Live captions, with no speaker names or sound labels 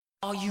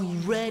Are you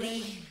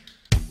ready?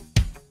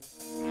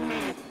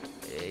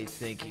 You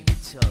think you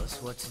could tell us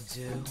what to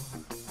do?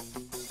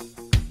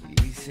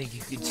 You think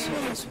you could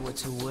tell us what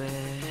to wear?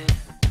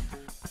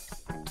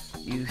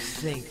 You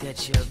think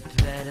that you're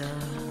better?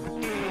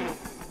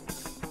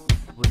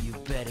 Well, you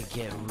better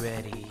get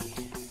ready.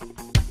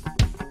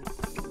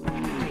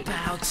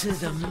 Bow to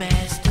the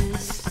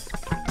masters.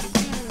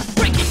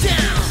 Break it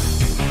down!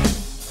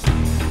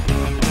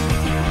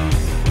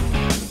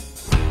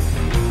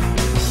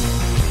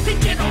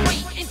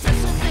 Degenerate into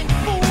something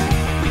fool.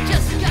 We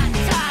just got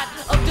tired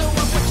of doing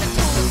what you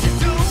told us to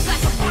do.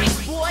 That's a break,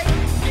 boy.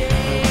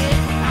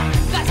 Yeah,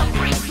 that's a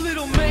break,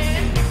 little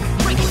man.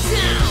 Break it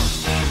down.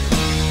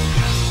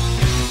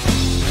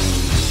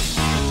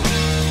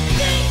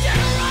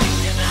 Degeneration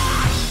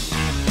up.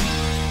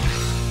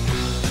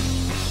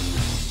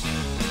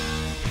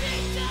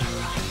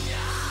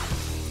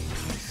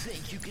 You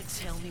think you can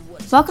tell me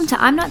what? Welcome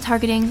to I'm Not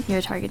Targeting,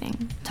 You're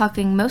Targeting,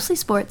 talking mostly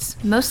sports,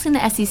 mostly in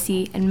the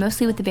SEC, and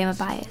mostly with the Bama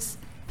bias.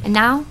 And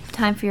now,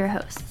 time for your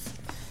hosts.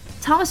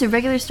 Tom was a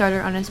regular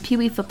starter on his Pee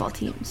Wee football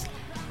teams.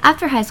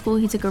 After high school,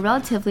 he took a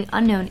relatively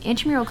unknown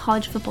intramural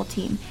college football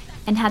team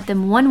and had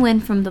them one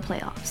win from the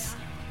playoffs.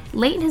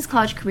 Late in his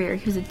college career,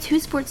 he was a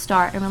two-sport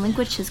star and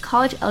relinquished his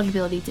college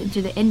eligibility to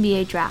enter the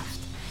NBA draft.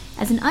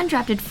 As an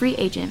undrafted free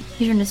agent,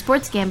 he turned to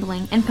sports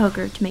gambling and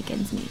poker to make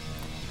ends meet.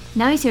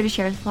 Now he's here to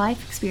share his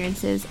life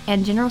experiences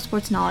and general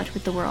sports knowledge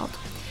with the world.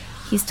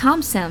 He's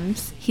Tom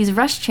Sims, he's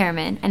Rush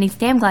chairman, and he's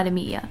damn glad to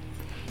meet ya.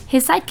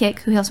 His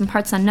sidekick, who hails from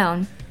parts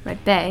unknown,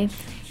 Red Bay,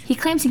 he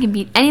claims he can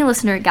beat any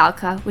listener at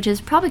Galca, which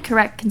is probably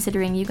correct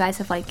considering you guys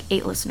have like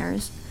 8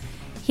 listeners.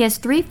 He has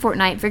 3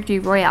 Fortnite Victory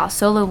Royale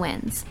solo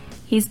wins.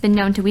 He's been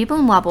known to weeble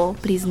and wobble,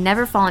 but he's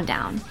never fallen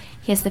down.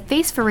 He has the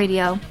face for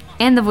radio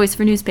and the voice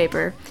for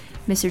newspaper,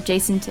 Mr.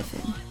 Jason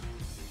Tiffin.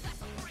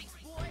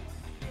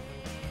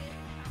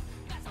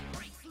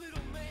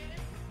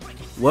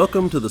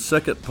 Welcome to the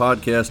second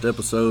podcast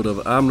episode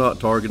of I'm Not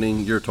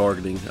Targeting, You're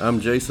Targeting.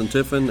 I'm Jason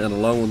Tiffin, and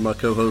along with my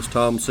co-host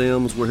Tom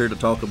Sims, we're here to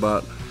talk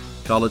about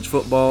college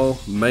football,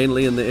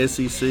 mainly in the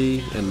SEC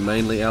and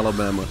mainly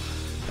Alabama.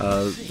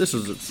 This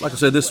is, like I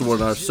said, this is one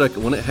of our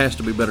second one. It has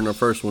to be better than our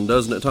first one,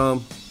 doesn't it,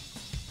 Tom?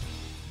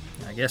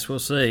 I guess we'll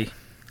see.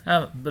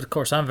 But of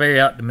course, I'm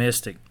very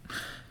optimistic.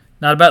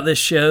 Not about this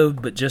show,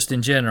 but just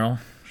in general.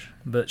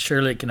 But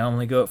surely it can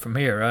only go up from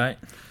here, right?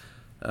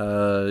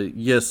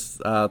 Yes,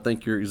 I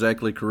think you're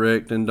exactly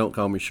correct, and don't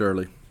call me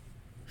Shirley.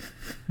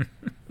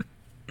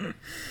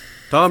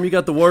 Tom, you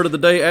got the word of the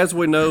day. As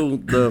we know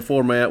the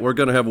format, we're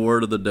going to have a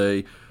word of the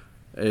day.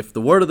 If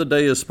the word of the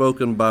day is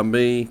spoken by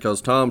me, because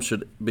Tom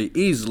should be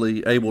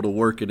easily able to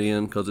work it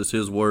in because it's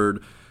his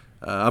word,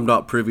 I'm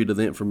not privy to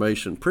the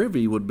information.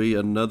 Privy would be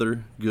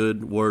another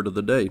good word of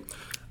the day.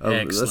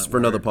 That's for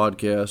another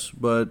podcast.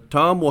 But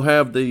Tom will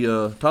have the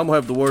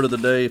word of the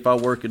day. If I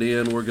work it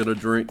in, we're going to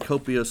drink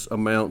copious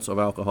amounts of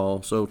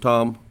alcohol. So,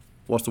 Tom,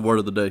 what's the word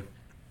of the day?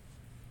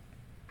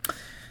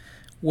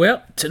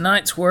 Well,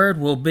 tonight's word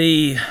will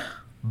be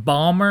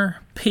Bomber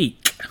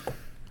Peak.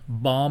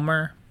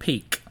 Bomber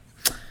Peak.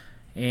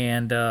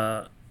 And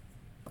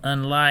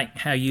unlike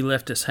how you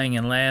left us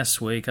hanging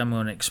last week, I'm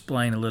going to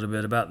explain a little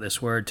bit about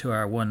this word to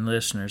our one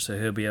listener so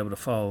he'll be able to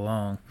follow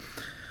along.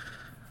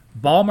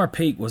 Bomber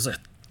Peak was a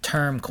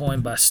term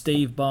coined by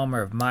Steve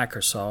Ballmer of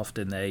Microsoft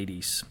in the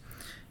 80s.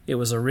 It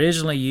was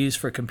originally used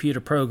for computer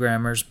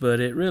programmers,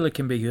 but it really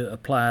can be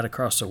applied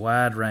across a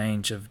wide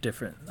range of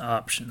different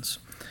options.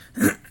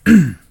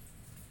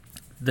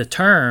 The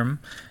term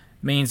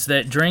means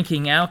that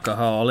drinking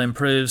alcohol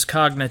improves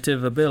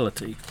cognitive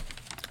ability,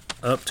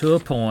 up to a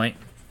point,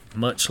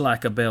 much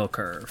like a bell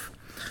curve.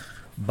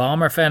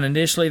 Ballmer found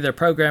initially their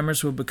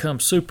programmers would become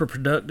super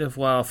productive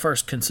while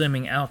first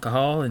consuming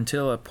alcohol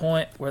until a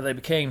point where they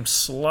became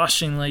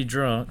sloshingly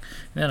drunk,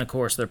 and then of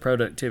course their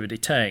productivity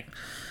tanked.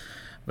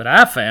 But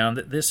I found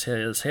that this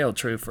has held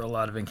true for a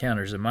lot of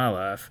encounters in my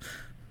life.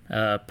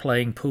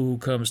 Playing pool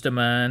comes to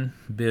mind,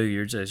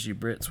 billiards as you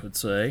Brits would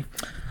say,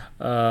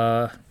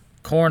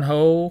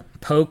 cornhole,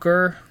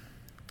 poker.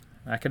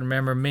 I can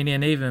remember me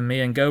and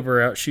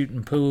Gober out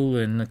shooting pool,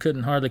 and I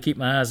couldn't hardly keep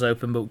my eyes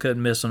open, but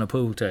couldn't miss on a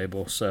pool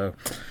table. So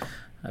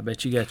I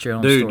bet you got your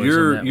own stories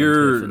on that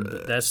one,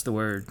 Tiffin. That's the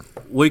word.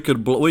 We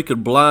could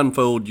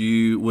blindfold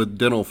you with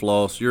dental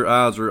floss. Your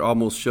eyes are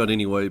almost shut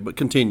anyway, but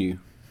continue.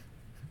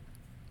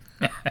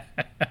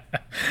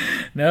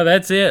 No,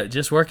 that's it.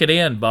 Just work it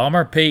in.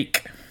 Bomber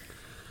Peak.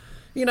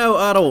 You know,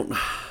 I don't.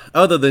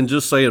 Other than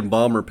just saying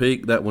Bomber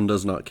Peak, that one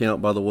does not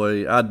count, by the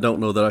way. I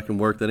don't know that I can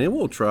work that in.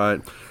 We'll try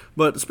it.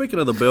 But speaking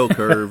of the bell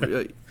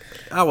curve,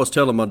 I was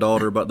telling my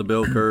daughter about the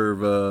bell curve,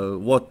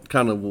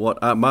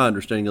 my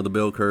understanding of the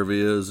bell curve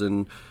is,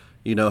 and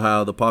you know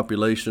how the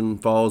population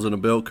falls in a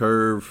bell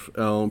curve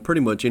on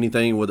pretty much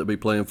anything, whether it be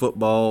playing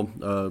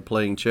football,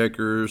 playing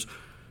checkers,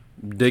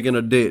 digging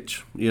a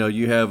ditch. You know,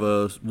 you have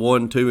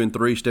 1, 2, and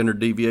 3 standard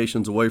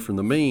deviations away from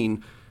the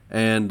mean,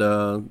 And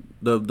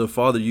the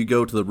farther you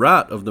go to the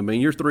right of the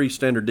mean, you're 3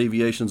 standard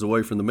deviations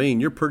away from the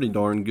mean. You're pretty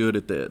darn good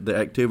at the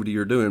activity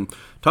you're doing.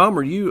 Tom,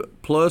 are you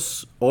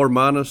plus or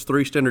minus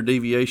 3 standard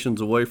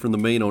deviations away from the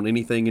mean on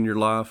anything in your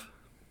life?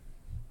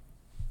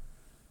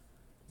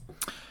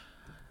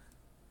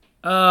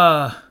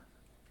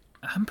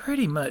 I'm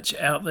pretty much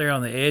out there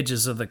on the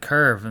edges of the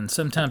curve, and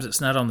sometimes it's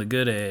not on the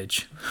good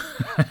edge.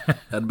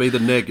 That'd be the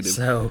negative.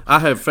 So I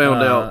have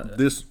found out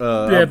this.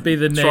 that'd be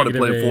the started negative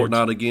playing edge.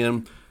 Fortnite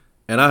again,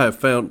 and I have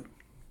found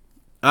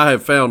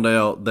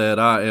out that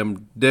I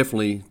am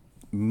definitely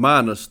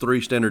minus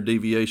 3 standard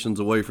deviations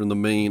away from the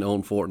mean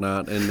on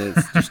Fortnite, and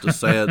it's just a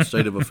sad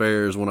state of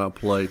affairs when I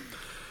play.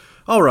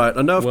 All right,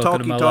 enough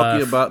Welcome to my talky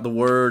life. about the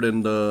word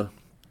and the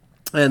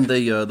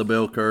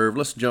bell curve.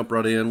 Let's jump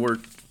right in. We're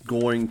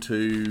going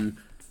to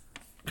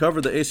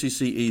cover the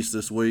SEC East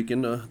this week,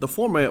 and the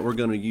format we're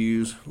going to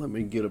use. Let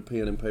me get a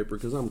pen and paper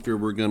because I'm sure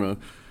we're gonna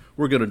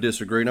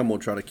disagree, and I'm gonna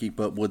try to keep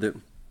up with it.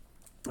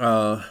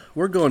 I'm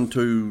gonna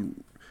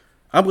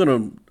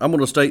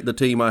state the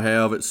team I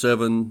have at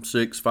 7,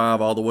 6,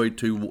 5, all the way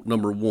to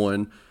number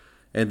 1,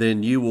 and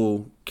then you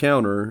will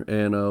counter,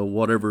 and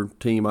whatever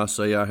team I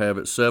say I have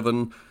at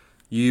 7.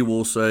 You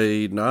will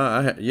say,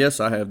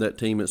 yes, I have that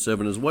team at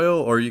 7 as well.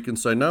 Or you can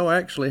say, no, I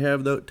actually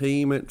have that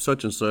team at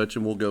such and such,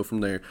 and we'll go from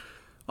there.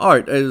 All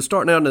right,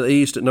 starting out in the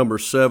East at number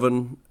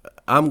 7,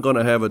 I'm going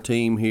to have a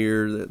team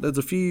here. There's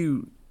a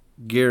few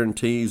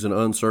guarantees in an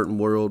uncertain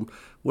world.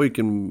 We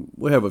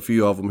have a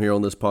few of them here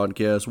on this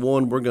podcast.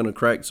 One, we're going to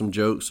crack some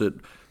jokes that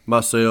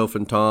myself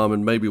and Tom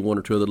and maybe 1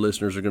 or 2 other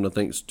listeners are going to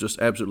think is just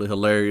absolutely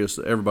hilarious.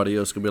 Everybody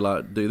else can be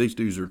like, dude, these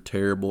dudes are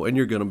terrible, and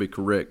you're going to be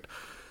correct.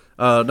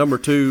 Number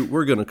 2,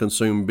 we're going to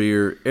consume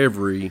beer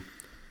every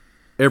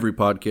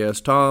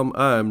podcast. Tom,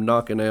 I am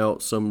knocking out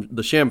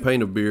the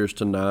champagne of beers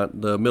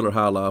tonight, the Miller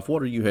High Life.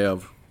 What do you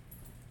have?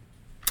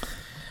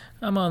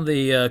 I'm on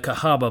the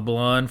Cahaba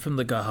Blonde from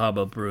the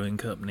Cahaba Brewing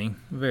Company.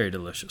 Very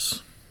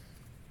delicious.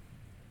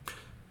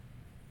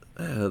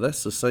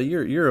 That's to say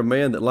you're a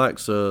man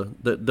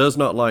that does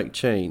not like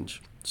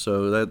change.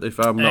 So that,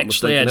 if I'm not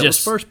mistaken, that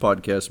was first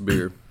podcast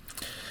beer.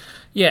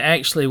 Yeah,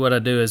 actually what I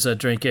do is I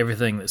drink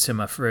everything that's in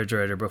my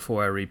refrigerator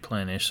before I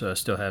replenish, so I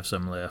still have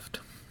some left.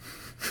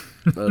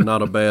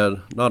 Not a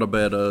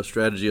bad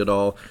strategy at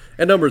all.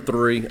 At number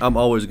 3, I'm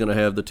always going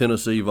to have the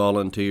Tennessee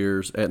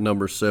Volunteers at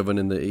number 7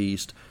 in the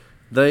East.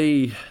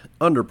 They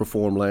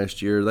underperformed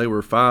last year. They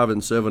were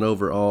 5-7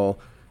 overall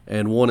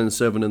and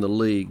 1-7 in the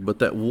league. But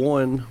that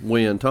one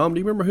win, Tom,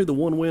 do you remember who the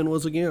one win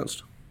was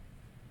against?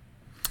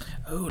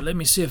 Oh, let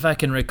me see if I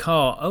can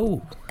recall.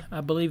 Oh, I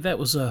believe that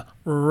was a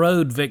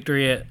road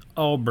victory at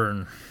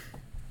Auburn.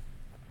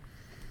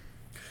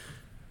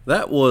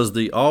 That was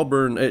the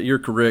Auburn. You're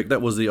correct.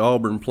 That was the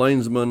Auburn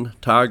Plainsmen,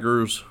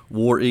 Tigers,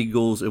 War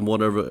Eagles, and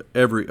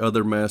whatever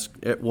other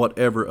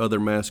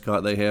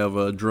mascot they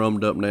have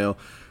drummed up now.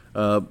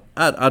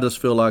 I just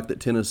feel like that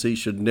Tennessee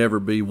should never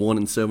be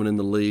 1-7 in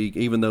the league,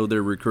 even though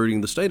they're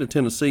recruiting. The state of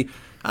Tennessee,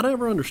 I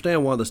never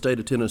understand why the state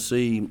of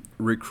Tennessee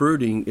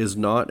recruiting is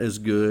not as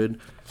good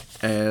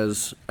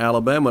as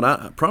Alabama,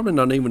 and probably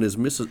not even as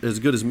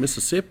good as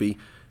Mississippi.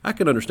 I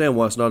can understand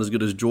why it's not as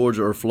good as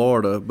Georgia or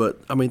Florida,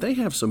 but, I mean, they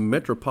have some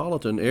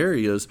metropolitan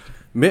areas.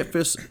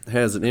 Memphis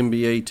has an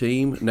NBA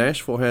team.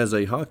 Nashville has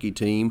a hockey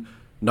team.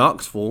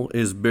 Knoxville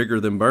is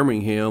bigger than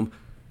Birmingham.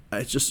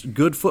 It's just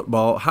good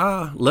football.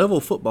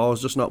 High-level football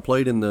is just not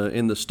played in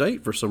the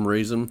state for some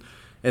reason.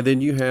 And then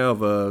you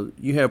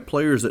have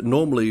players that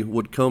normally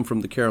would come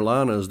from the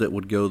Carolinas that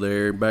would go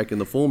there back in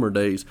the former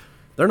days.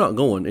 They're not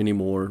going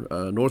anymore.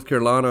 North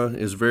Carolina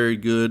is very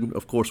good.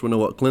 Of course, we know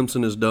what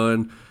Clemson has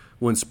done.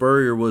 When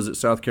Spurrier was at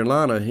South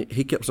Carolina,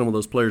 he kept some of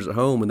those players at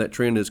home, and that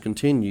trend has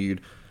continued.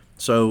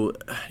 So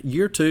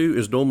year 2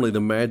 is normally the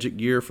magic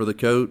year for the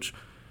coach.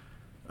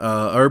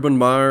 Urban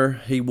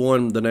Meyer, he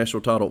won the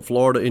national title at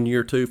Florida in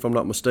year 2, if I'm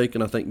not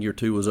mistaken. I think year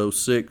 2 was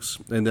 2006.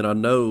 And then I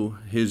know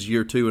his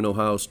year 2 in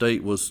Ohio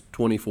State was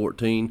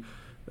 2014.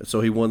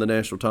 So he won the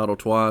national title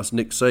twice.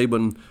 Nick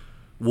Saban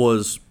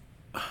was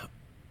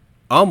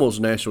almost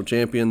national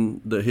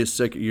champion his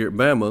second year at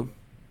Bama.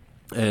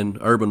 And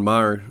Urban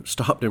Meyer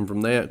stopped him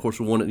from that. Of course,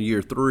 we won it in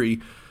year 3.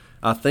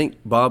 I think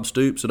Bob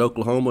Stoops at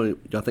Oklahoma,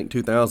 I think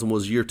 2000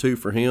 was year 2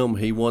 for him.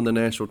 He won the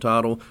national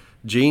title.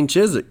 Gene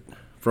Chizik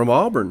from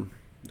Auburn,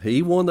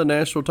 he won the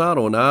national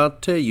title. And I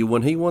tell you,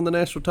 when he won the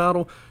national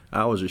title,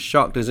 I was as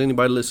shocked as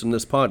anybody listening to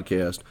this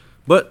podcast.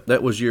 But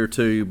that was year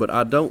 2. But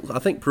I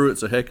think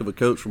Pruitt's a heck of a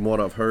coach from what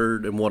I've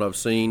heard and what I've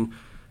seen.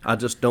 I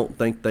just don't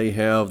think they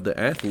have the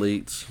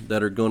athletes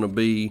that are going to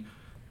be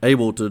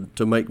able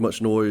to make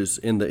much noise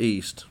in the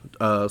East.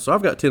 So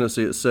I've got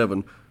Tennessee at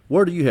 7.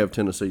 Where do you have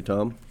Tennessee,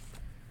 Tom?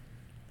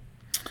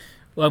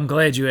 Well, I'm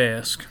glad you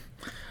asked.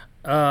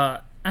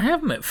 I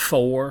have them at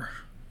 4,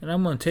 and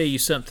I'm going to tell you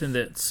something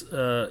that's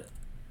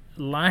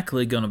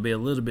likely going to be a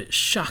little bit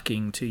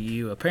shocking to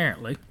you,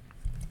 apparently.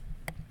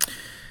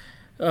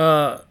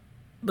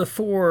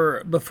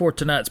 Before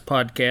tonight's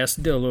podcast,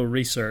 I did a little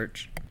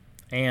research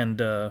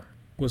and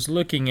was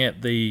looking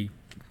at the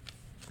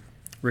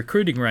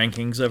recruiting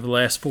rankings over the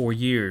last 4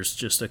 years,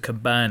 just a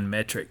combined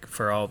metric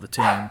for all the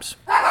teams.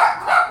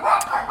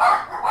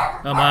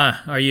 Oh my,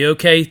 are you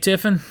okay,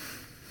 Tiffin?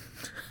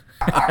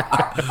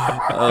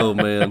 Oh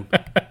man.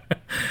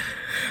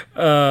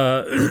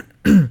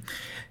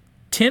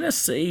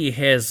 Tennessee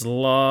has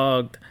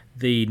logged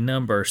the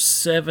number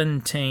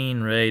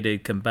 17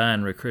 rated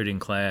combined recruiting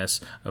class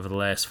over the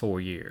last 4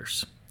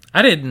 years.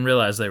 I didn't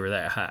realize they were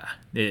that high.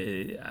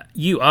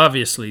 You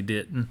obviously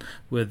didn't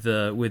with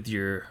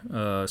your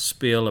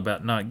spiel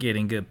about not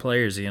getting good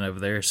players in over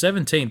there.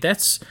 17,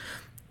 that's...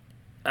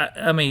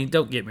 I mean,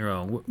 don't get me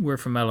wrong. We're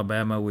from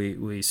Alabama.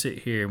 We sit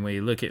here and we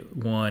look at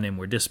 1 and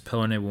we're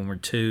disappointed when we're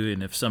 2.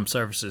 And if some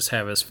services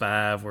have us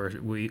 5,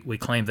 we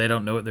claim they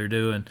don't know what they're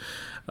doing.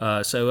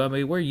 So, I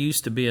mean, we're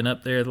used to being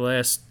up there the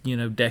last,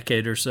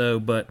 decade or so.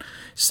 But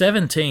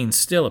 17's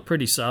still a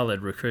pretty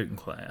solid recruiting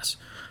class.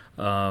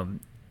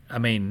 I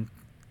mean,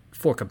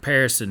 for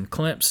comparison,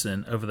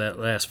 Clemson over that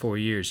last 4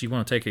 years, you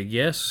want to take a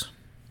guess?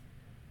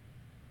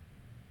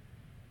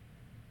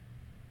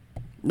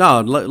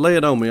 No, lay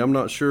it on me. I'm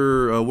not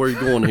sure where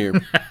you're going here.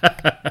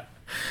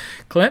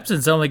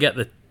 Clemson's only got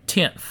the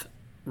 10th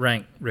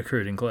ranked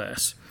recruiting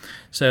class.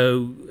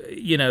 So,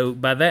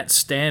 by that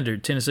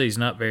standard, Tennessee's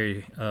not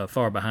very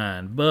far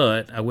behind.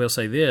 But I will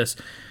say this,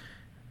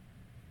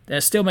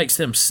 that still makes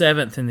them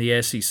 7th in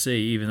the SEC,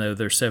 even though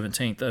they're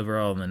 17th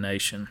overall in the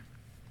nation.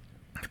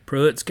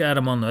 Pruitt's got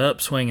them on the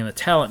upswing in the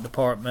talent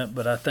department,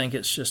 but I think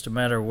it's just a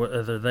matter of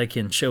whether they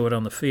can show it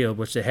on the field,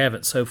 which they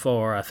haven't so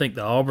far. I think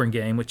the Auburn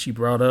game, which you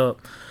brought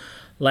up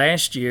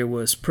last year,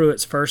 was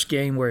Pruitt's first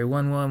game where he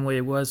won one where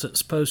he wasn't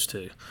supposed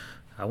to.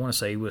 I want to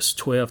say he was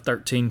 12,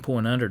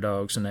 13-point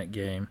underdogs in that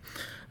game.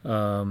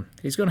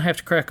 He's going to have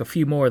to crack a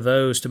few more of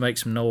those to make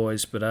some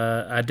noise, but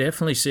I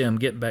definitely see him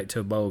getting back to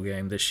a bowl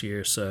game this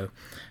year, so...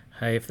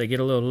 Hey, if they get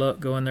a little luck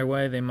going their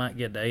way, they might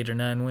get to 8 or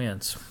 9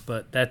 wins.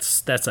 But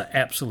that's an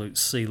absolute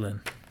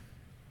ceiling.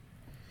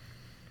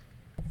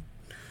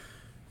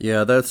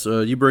 Yeah, that's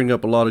you bring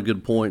up a lot of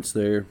good points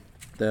there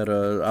that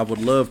I would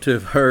love to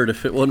have heard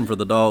if it wasn't for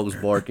the dogs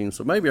barking.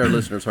 So maybe our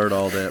listeners heard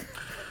all that.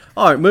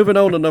 All right, moving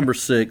on to number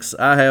 6,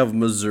 I have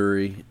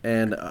Missouri.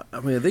 And, I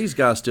mean, these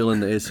guys still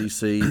in the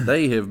SEC,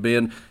 they have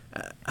been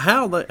 –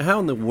 how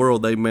in the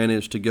world they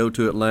managed to go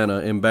to Atlanta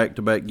in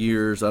back-to-back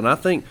years. And I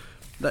think –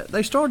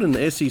 they started in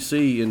the SEC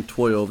in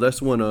 12.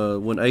 That's when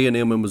A&M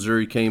and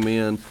Missouri came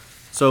in.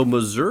 So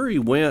Missouri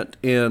went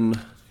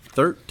in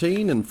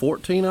 13 and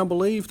 14, I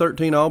believe.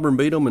 13 Auburn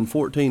beat them, and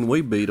 14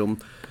 we beat them.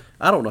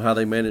 I don't know how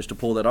they managed to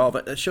pull that off.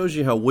 That shows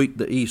you how weak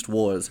the East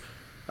was.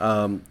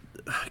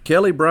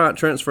 Kelly Bryant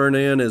transferring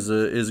in is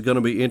going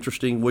to be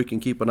interesting. We can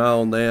keep an eye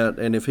on that.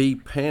 And if he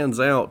pans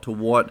out to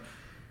what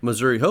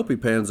Missouri hope he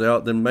pans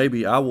out, then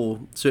maybe I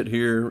will sit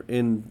here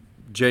in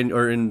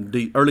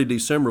early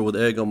December with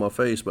egg on my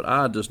face, but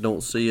I just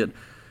don't see it.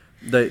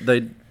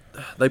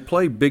 They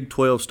play Big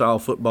 12 style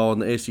football in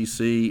the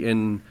SEC,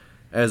 and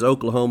as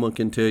Oklahoma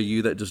can tell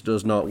you, that just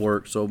does not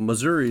work. So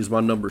Missouri is my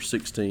number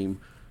 6 team.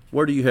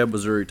 Where do you have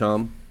Missouri,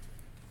 Tom?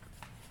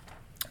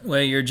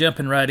 Well, you're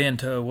jumping right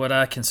into what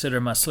I consider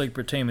my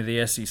sleeper team of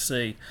the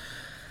SEC.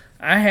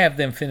 I have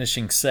them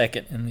finishing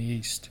 2nd in the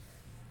East.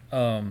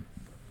 I know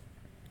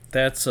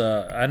that's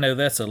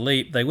a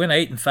leap. They went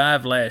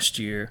 8-5 last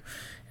year.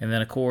 And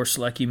then, of course,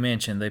 like you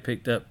mentioned, they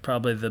picked up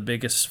probably the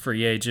biggest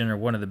free agent or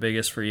one of the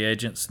biggest free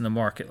agents in the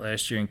market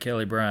last year in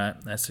Kelly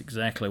Bryant. That's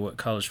exactly what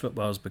college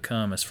football has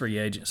become as free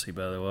agency,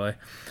 by the way.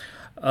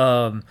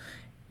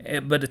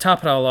 But to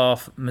top it all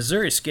off,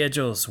 Missouri's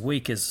schedule is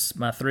weak as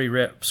my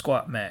 3-rep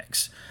squat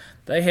max.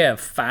 They have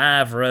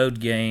 5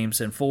 road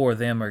games, and 4 of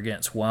them are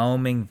against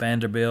Wyoming,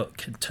 Vanderbilt,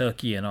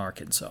 Kentucky, and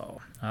Arkansas.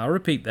 I'll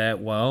repeat that,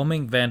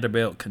 Wyoming,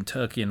 Vanderbilt,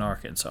 Kentucky, and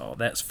Arkansas.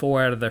 That's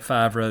 4 out of their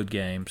 5 road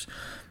games.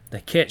 They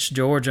catch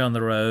Georgia on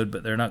the road,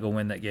 but they're not going to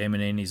win that game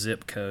in any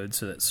zip code,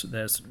 so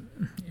that's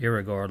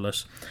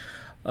irregardless.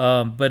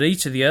 But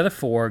each of the other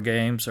 4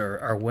 games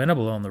are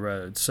winnable on the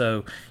road.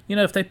 So,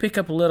 if they pick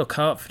up a little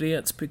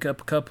confidence, pick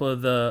up a couple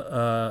of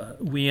the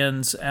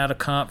wins out of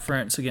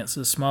conference against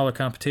the smaller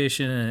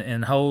competition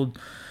and hold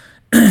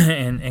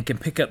and can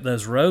pick up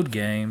those road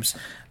games,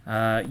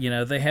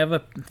 they have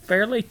a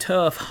fairly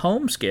tough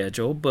home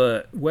schedule,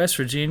 but West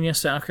Virginia,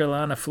 South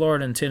Carolina,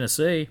 Florida, and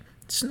Tennessee –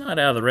 it's not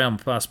out of the realm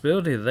of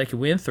possibility that they could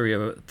win three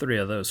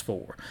of those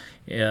 4.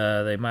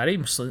 They might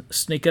even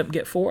sneak up and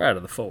get 4 out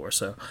of the 4.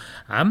 So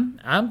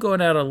I'm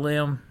going out on a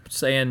limb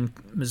saying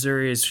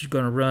Missouri is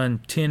going to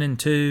run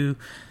 10-2,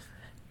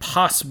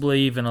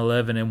 possibly even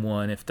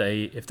 11-1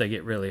 if they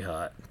get really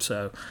hot.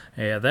 So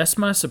yeah, that's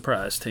my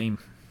surprise team.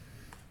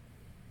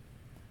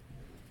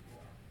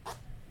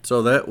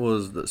 So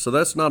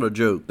that's not a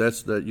joke.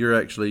 That's that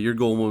you're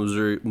going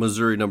with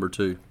Missouri number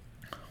 2.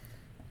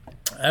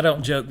 I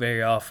don't joke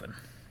very often.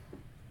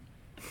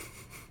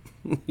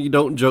 You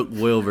don't joke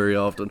well very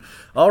often.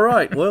 All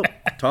right. Well,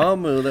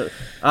 Tom,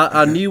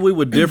 I knew we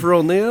would differ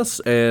on this,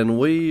 and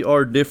we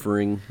are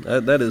differing.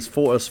 That is a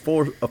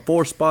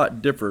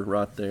 4-spot differ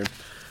right there.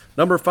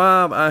 Number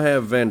 5, I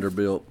have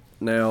Vanderbilt.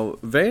 Now,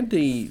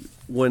 Vandy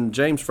when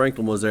James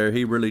Franklin was there,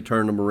 he really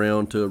turned them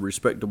around to a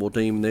respectable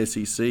team in the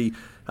SEC.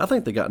 I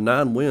think they got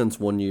 9 wins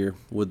one year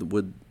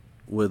with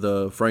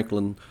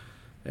Franklin.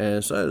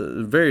 And so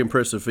a very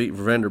impressive feat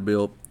for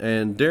Vanderbilt.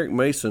 And Derek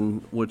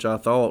Mason, which I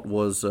thought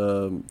was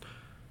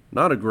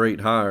not a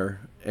great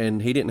hire,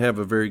 and he didn't have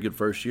a very good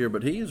first year,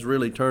 but he has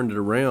really turned it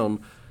around,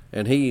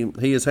 and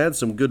he has had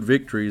some good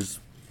victories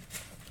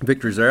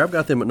there. I've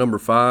got them at number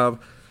 5.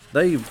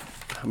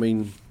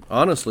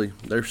 Honestly,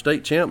 they're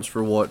state champs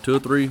for what, 2 or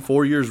 3,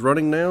 4 years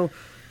running now.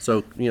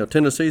 So,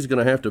 Tennessee's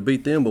going to have to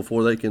beat them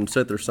before they can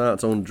set their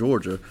sights on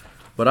Georgia.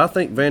 But I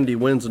think Vandy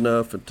wins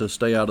enough to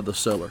stay out of the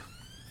cellar.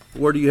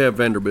 Where do you have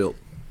Vanderbilt?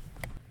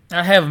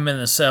 I have them in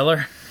the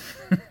cellar.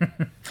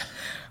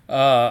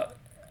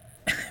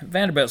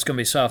 Vanderbilt's going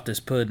to be soft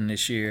as pudding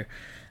this year.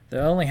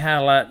 The only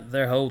highlight of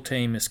their whole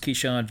team is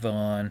Keyshawn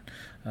Vaughn,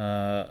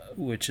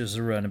 which is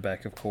a running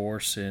back, of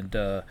course. And,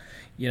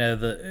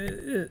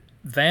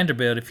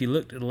 Vanderbilt, if you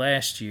looked at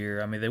last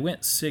year, they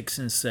went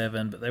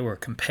 6-7, but they were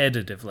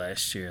competitive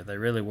last year. They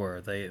really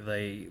were.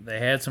 They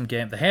had some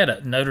game. They had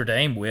a Notre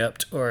Dame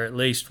whipped, or at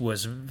least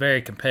was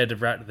very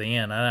competitive right to the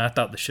end. I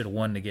thought they should have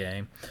won the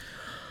game.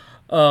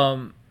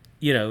 And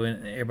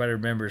everybody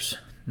remembers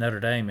Notre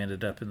Dame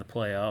ended up in the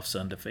playoffs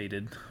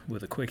undefeated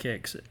with a quick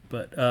exit.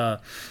 But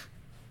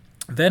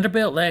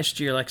Vanderbilt last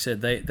year, like I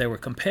said, they were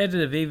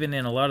competitive even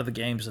in a lot of the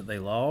games that they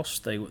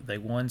lost. They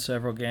won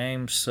several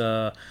games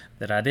that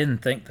I didn't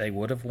think they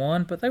would have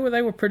won, but they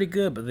were pretty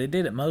good. But they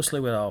did it mostly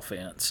with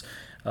offense.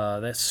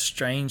 That's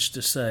strange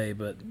to say,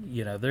 but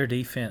their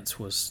defense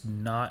was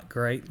not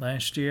great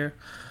last year.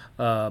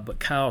 But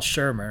Kyle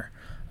Shermer,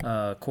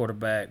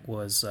 quarterback,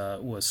 was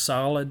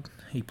solid.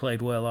 He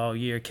played well all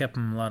year, kept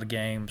them in a lot of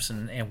games,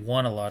 and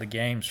won a lot of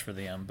games for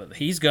them. But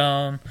he's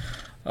gone.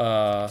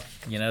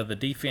 The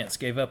defense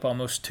gave up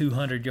almost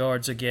 200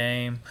 yards a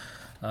game.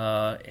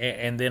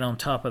 And then on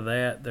top of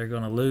that, they're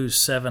going to lose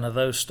 7 of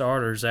those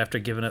starters after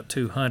giving up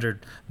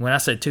 200. When I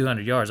said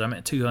 200 yards, I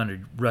meant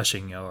 200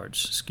 rushing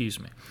yards. Excuse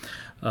me.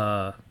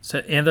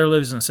 And they're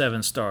losing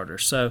 7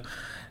 starters. So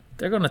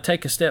they're going to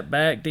take a step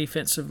back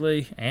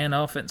defensively and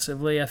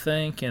offensively, I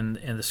think, and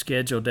the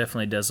schedule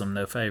definitely does them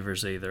no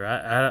favors either.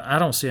 I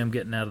don't see them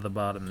getting out of the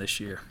bottom this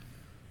year.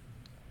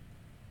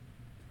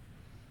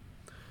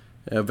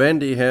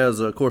 Vandy has,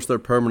 of course, their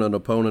permanent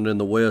opponent in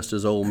the West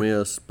is Ole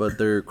Miss, but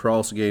their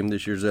cross game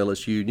this year is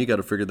LSU, and you got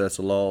to figure that's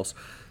a loss.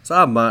 So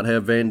I might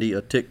have Vandy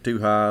a tick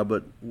too high,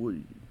 but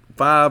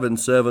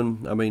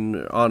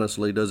 5-7,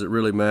 honestly, does it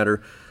really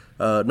matter?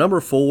 Number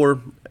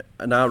 4,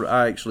 and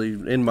I actually,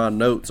 in my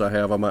notes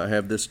I might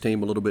have this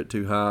team a little bit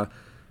too high,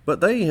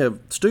 but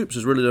Stoops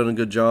has really done a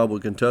good job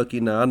with Kentucky.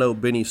 Now, I know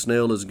Benny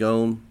Snell is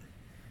gone,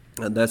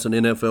 and that's an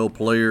NFL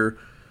player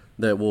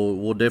that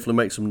will definitely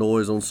make some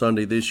noise on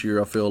Sunday this year,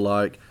 I feel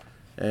like.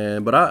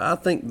 But I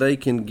think they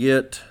can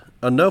get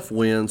enough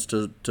wins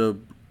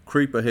to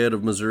creep ahead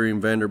of Missouri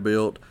and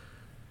Vanderbilt.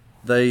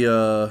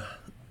 The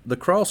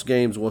cross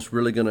game's what's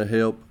really going to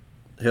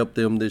help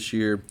them this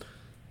year.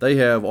 They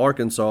have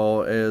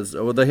Arkansas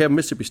they have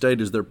Mississippi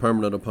State as their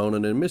permanent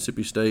opponent, and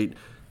Mississippi State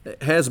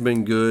has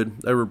been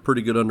good. They were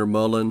pretty good under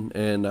Mullen,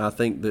 and I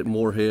think that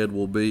Moorhead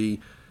will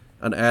be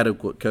an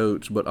adequate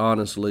coach, but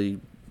honestly,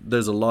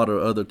 there's a lot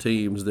of other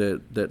teams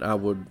that I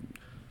would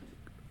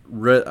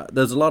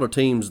there's a lot of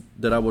teams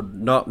that I would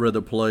not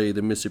rather play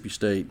than Mississippi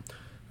State.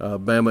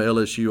 Bama,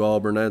 LSU,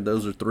 Auburn,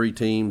 those are 3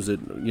 teams that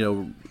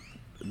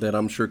that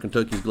I'm sure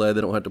Kentucky's glad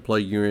they don't have to play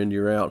year in,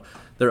 year out.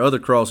 Their other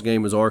cross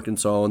game is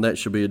Arkansas, and that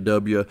should be a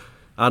W.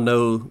 I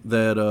know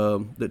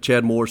that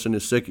Chad Morrison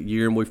is 2nd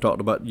year, and we've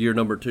talked about year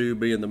number 2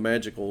 being the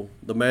magical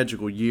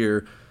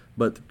year,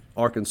 but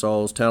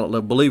Arkansas's talent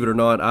level, believe it or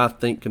not, I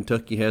think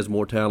Kentucky has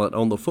more talent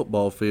on the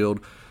football field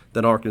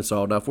than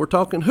Arkansas. Now, if we're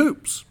talking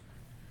hoops,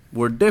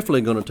 we're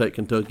definitely going to take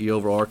Kentucky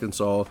over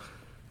Arkansas.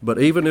 But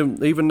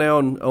even now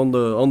on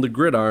the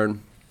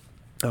gridiron,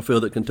 I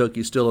feel that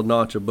Kentucky's still a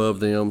notch above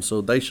them,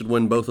 so they should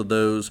win both of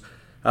those.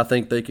 I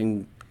think they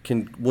can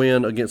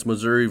win against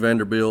Missouri,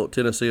 Vanderbilt.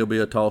 Tennessee will be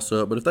a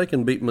toss-up. But if they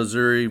can beat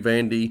Missouri,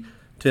 Vandy,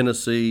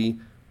 Tennessee,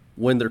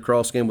 win their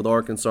cross game with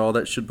Arkansas,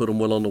 that should put them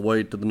well on the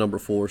way to the number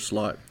 4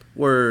 slot.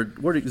 Where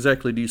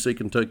exactly do you see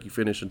Kentucky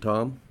finishing,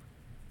 Tom?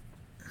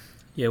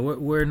 Yeah,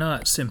 we're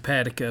not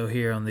simpatico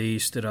here on the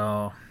East at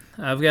all.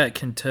 I've got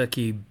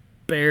Kentucky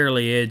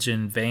barely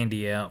edging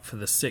Vandy out for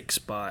the 6th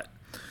spot.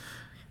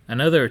 I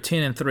know they were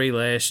 10-3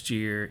 last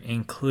year,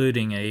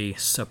 including a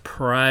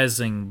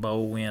surprising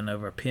bowl win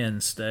over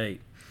Penn State.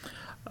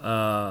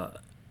 But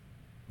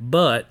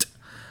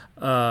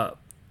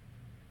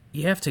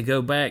you have to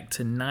go back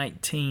to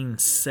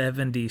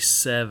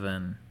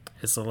 1977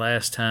 as the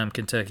last time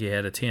Kentucky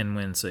had a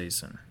 10-win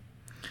season.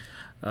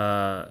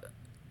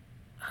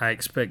 I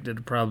expect it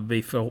to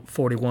probably be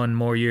 41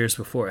 more years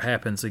before it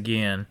happens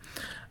again.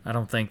 I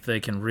don't think they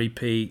can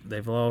repeat.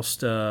 They've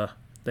lost too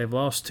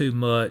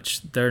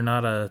much. They're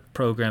not a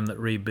program that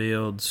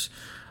rebuilds.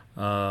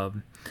 I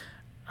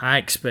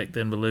expect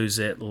them to lose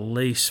at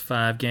least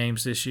 5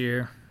 games this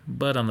year.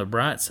 But on the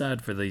bright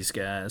side for these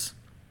guys,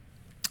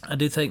 I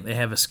do think they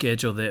have a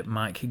schedule that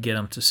might could get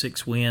them to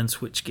 6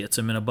 wins, which gets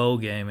them in a bowl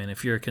game. And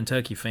if you're a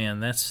Kentucky fan,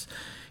 that's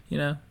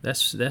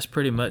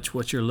pretty much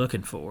what you're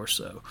looking for.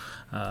 So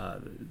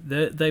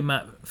they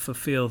might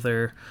fulfill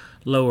their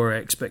lower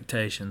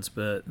expectations,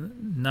 but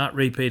not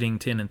repeating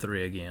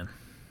 10-3 again.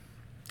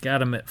 Got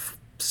them at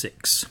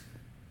 6.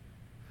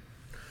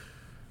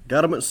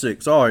 Got them at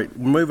 6. All right,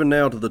 moving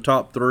now to the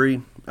top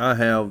 3. I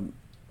have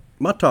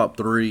my top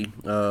 3,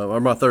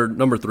 or my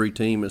number 3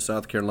 team is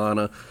South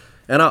Carolina.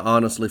 And I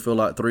honestly feel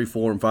like 3,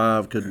 4, and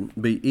 5 could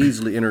be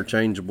easily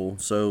interchangeable.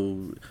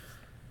 So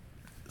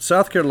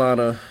South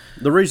Carolina,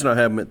 the reason I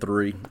have them at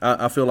 3,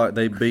 I feel like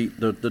they beat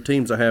the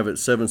teams I have at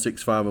 7,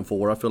 6, 5, and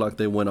 4. I feel like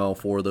they win all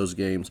 4 of those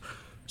games.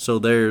 So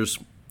there's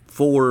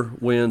 4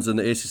 wins in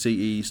the SEC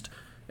East,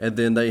 and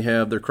then they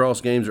have their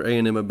cross games are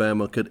A&M and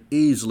Bama. Could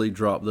easily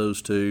drop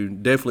those 2.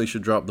 Definitely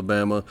should drop the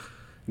Bama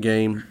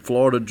game.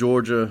 Florida,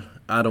 Georgia,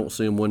 I don't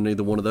see them winning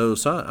either one of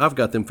those. So I've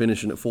got them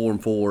finishing at 4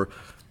 and 4.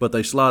 But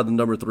they slide the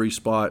number 3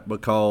 spot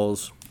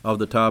because of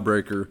the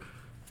tiebreaker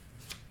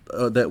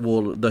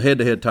the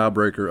head-to-head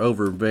tiebreaker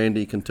over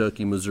Vandy,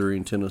 Kentucky, Missouri,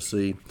 and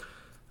Tennessee.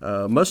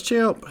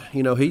 Muschamp,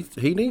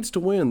 he needs to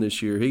win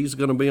this year. He's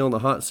going to be on the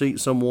hot seat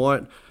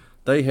somewhat.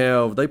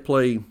 They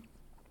play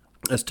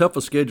as tough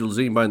a schedule as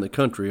anybody in the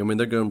country. I mean,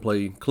 they're going to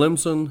play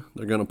Clemson,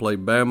 they're going to play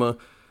Bama,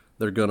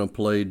 they're going to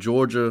play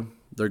Georgia,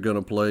 they're going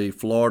to play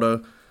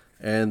Florida.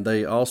 And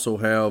they also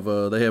have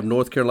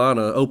North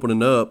Carolina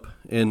opening up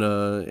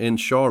in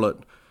Charlotte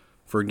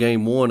for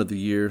game 1 of the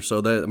year.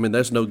 So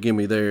that's no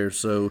gimme there.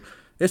 So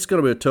it's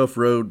going to be a tough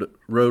road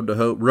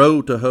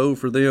to hoe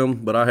for them.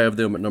 But I have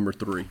them at number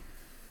 3.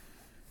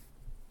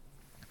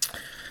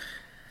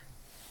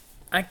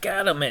 I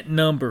got them at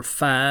number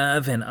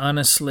 5, and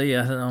honestly,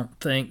 I don't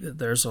think that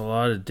there's a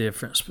lot of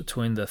difference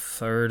between the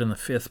 3rd and the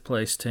 5th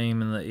place team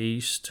in the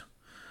East.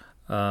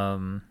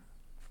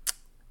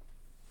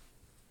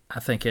 I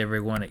think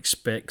everyone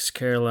expects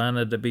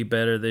Carolina to be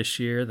better this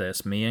year.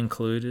 That's me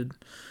included.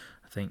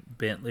 I think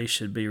Bentley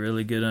should be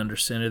really good under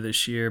center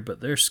this year, but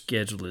their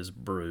schedule is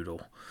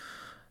brutal.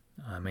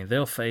 I mean,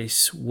 they'll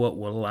face what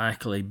will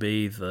likely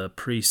be the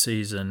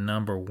preseason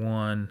number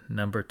 1,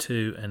 number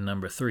 2, and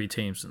number 3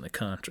 teams in the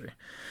country.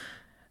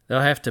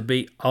 They'll have to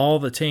beat all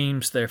the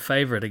teams they're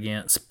favored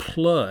against,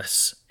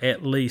 plus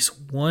at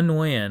least 1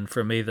 win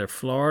from either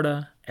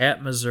Florida,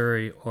 at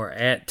Missouri, or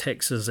at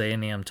Texas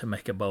A&M to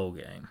make a bowl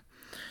game.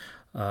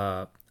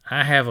 I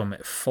have them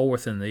at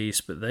 4th in the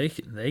East, but they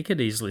could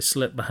easily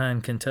slip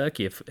behind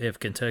Kentucky if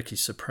Kentucky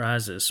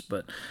surprises.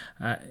 But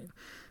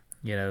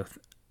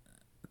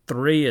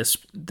 3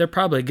 they're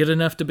probably good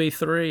enough to be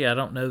 3. I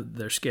don't know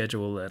their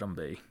schedule will let them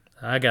be.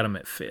 I got them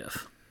at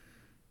 5th.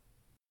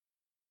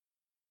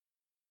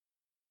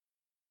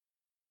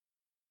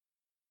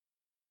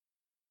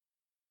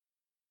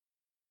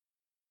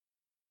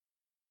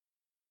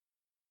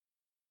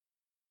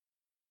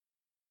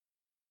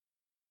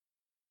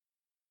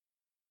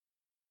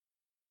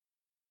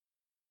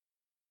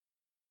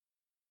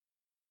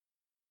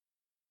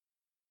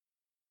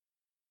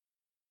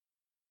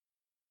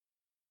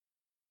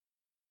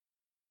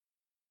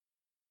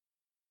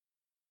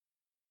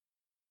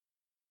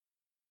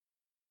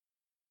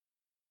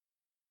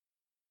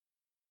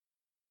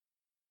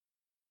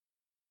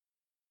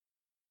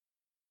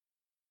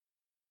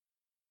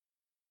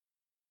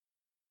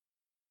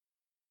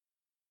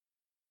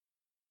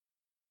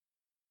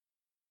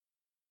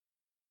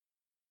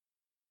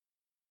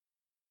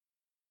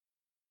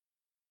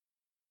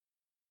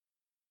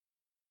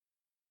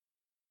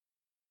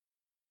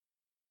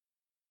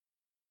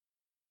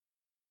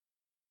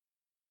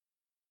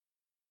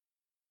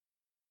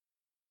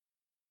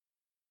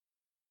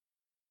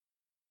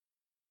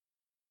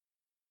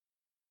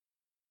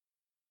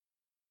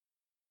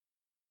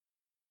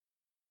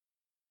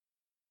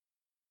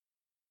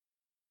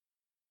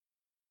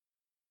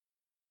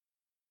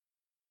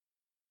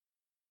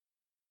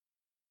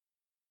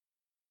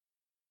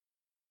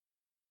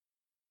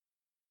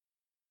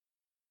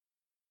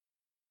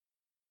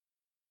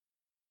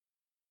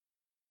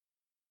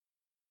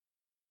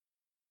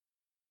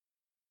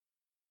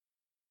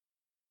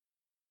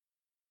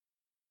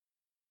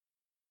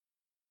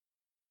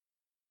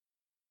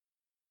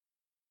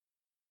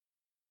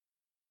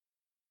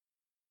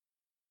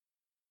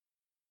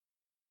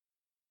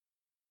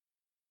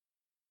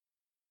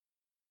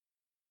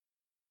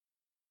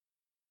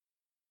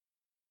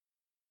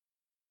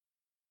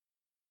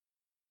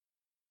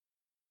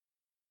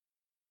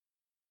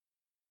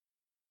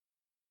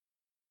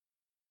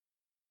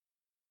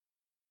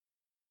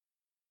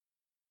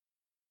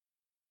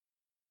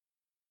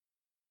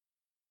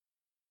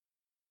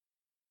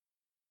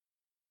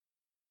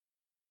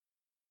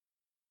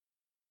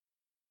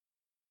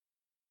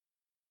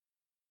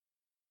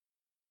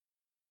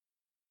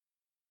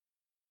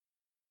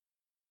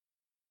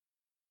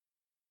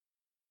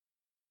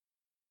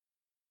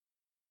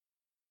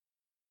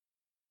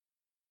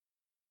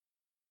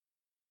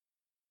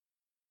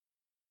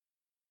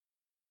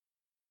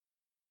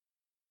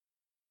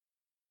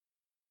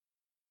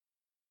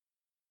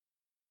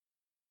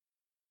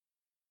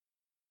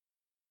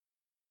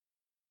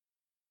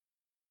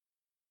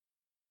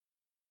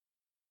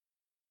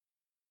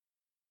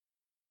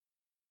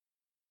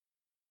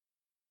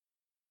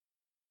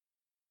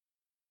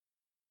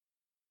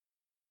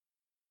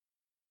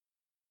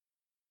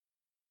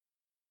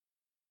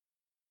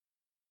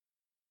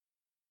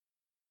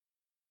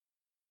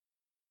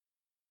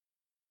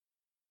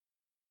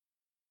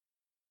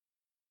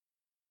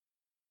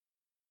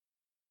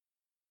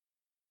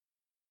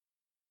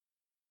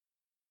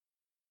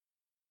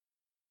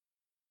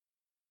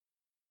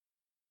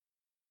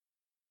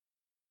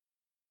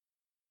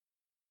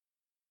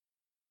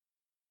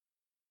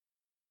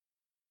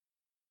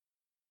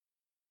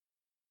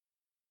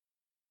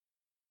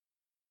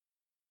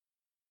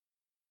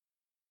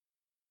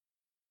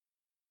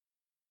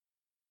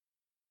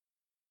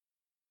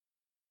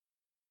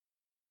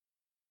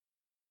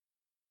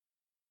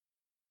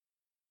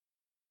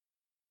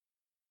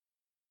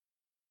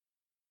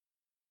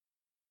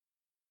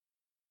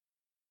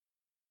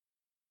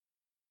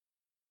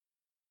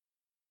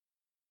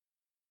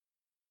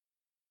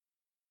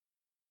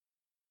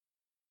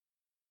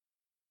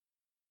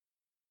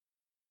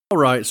 All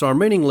right, so our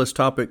meaningless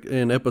topic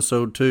in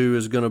episode 2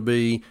 is going to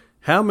be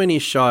how many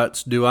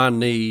shots do I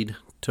need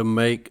to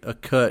make the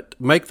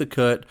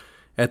cut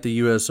at the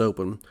U.S.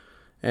 Open?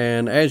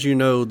 And as you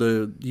know,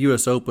 the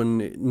U.S.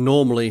 Open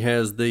normally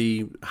has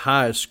the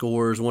highest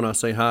scores. When I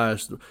say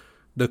highest,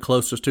 the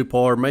closest to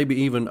par, maybe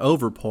even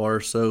over par.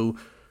 So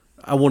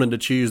I wanted to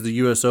choose the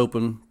U.S.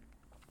 Open.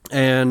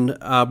 And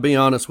I'll be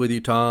honest with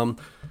you, Tom,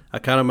 I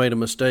kind of made a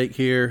mistake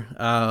here.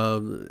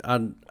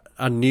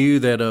 I knew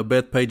that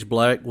Bethpage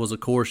Black was a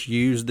course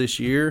used this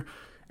year,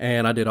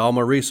 and I did all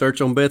my research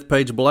on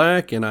Bethpage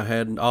Black, and I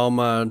had all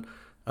my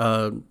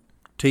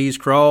T's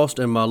crossed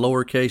and my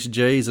lowercase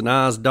J's and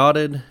I's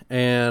dotted,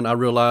 and I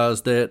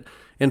realized that,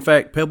 in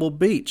fact, Pebble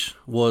Beach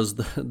was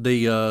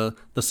the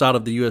site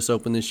of the U.S.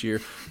 Open this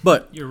year.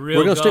 But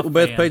we're going to stick with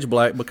Bethpage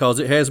Black because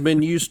it has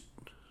been used.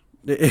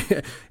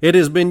 It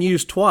has been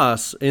used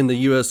twice in the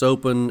U.S.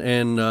 Open,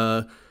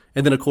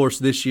 and then, of course,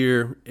 this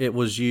year it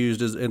was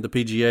used in the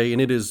PGA,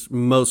 and it is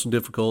most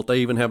difficult. They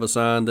even have a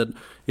sign that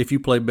if you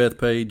play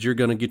Bethpage, you're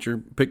going to get your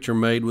picture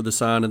made with a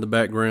sign in the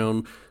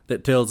background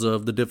that tells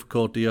of the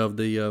difficulty of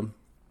the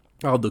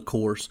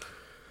course.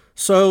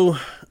 So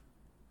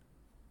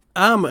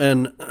I'm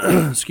an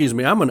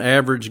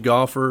average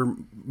golfer,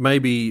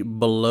 maybe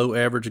below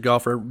average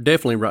golfer.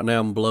 Definitely right now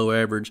I'm below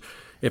average.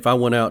 If I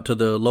went out to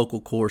the local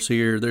course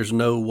here, there's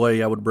no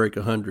way I would break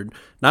 100.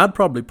 Now, I'd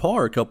probably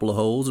par a couple of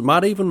holes,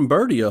 might even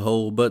birdie a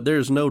hole, but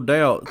there's no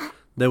doubt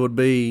there would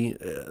be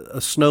a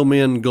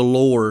snowmen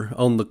galore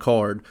on the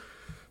card.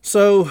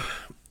 So,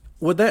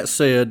 with that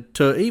said,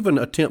 to even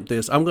attempt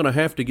this, I'm going to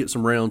have to get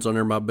some rounds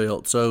under my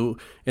belt. So,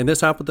 in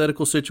this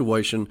hypothetical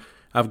situation,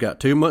 I've got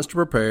 2 months to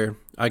prepare.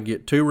 I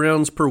get 2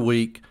 rounds per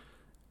week,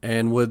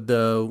 and with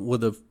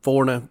a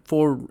four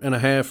and a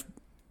half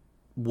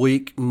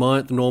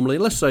month normally,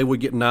 let's say we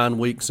get 9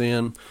 weeks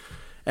in,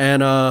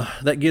 and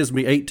that gives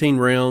me 18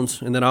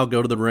 rounds, and then I'll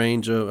go to the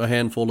range a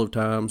handful of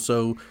times.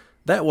 So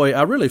that way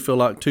I really feel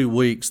like 2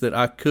 weeks that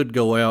I could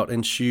go out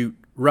and shoot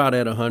right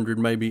at 100,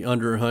 maybe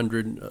under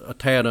 100, a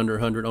tad under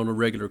 100 on a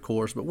regular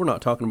course, but we're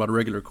not talking about a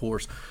regular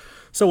course.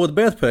 So with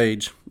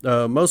Bethpage,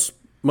 most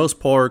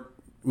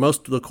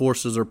of the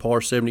courses are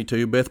par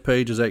 72.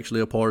 Bethpage is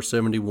actually a par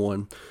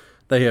 71.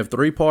 They have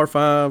 3 par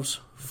 5s,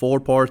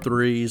 4 par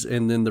 3s,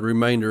 and then the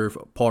remainder of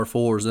par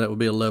 4s, and that would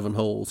be 11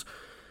 holes.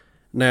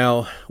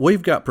 Now,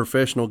 we've got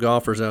professional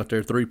golfers out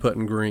there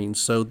 3-putting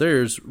greens, so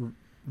there's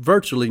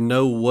virtually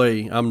no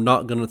way I'm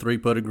not going to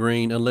 3-putt a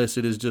green unless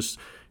it is just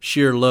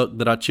sheer luck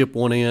that I chip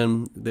one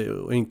in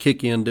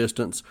kick-in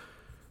distance.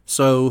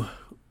 So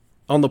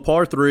on the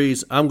par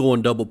 3s, I'm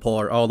going double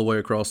par all the way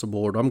across the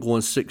board. I'm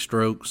going 6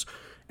 strokes,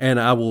 and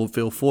I will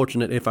feel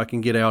fortunate if I can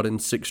get out in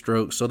 6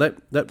 strokes. So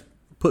that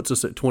puts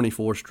us at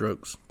 24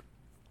 strokes.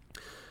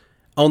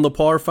 On the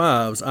par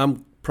 5s,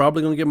 I'm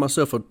probably going to give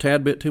myself a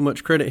tad bit too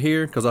much credit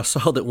here because I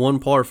saw that one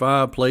par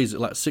 5 plays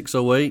at like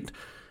 608.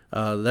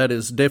 That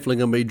is definitely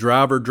going to be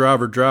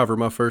driver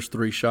my first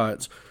 3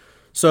 shots.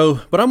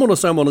 So, but I'm going to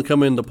say I'm going to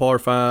come into par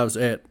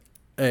 5s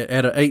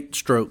at 8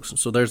 strokes.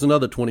 So there's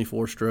another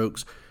 24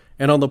 strokes.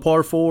 And on the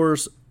par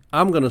 4s,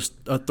 I'm going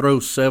to throw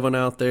 7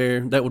 out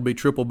there. That would be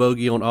triple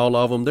bogey on all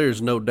of them.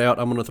 There's no doubt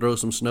I'm going to throw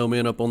some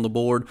snowmen up on the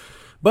board.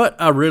 But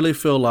I really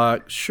feel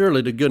like,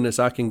 surely to goodness,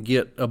 I can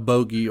get a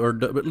bogey or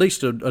at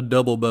least a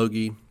double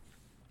bogey,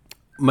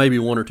 maybe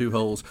 1 or 2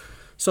 holes.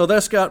 So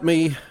that's got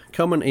me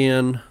coming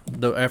in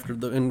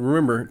and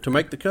remember, to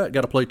make the cut,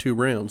 got to play 2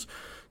 rounds.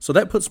 So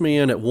that puts me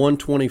in at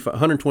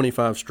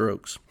 125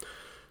 strokes.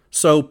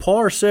 So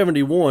par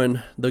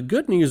 71, the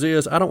good news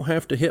is I don't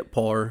have to hit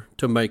par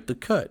to make the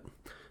cut.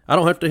 I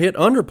don't have to hit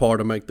under par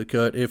to make the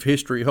cut if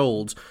history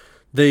holds.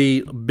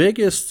 The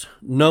biggest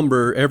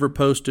number ever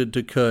posted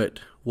to cut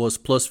was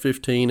plus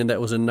 15, and that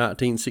was in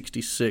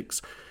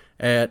 1966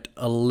 at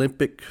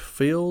Olympic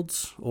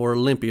Fields or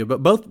Olympia.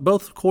 But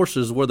both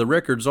courses where the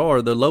records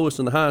are, the lowest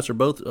and the highest, are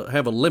both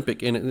have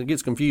Olympic in it, and it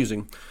gets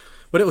confusing.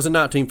 But it was in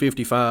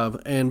 1955,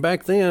 and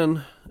back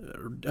then,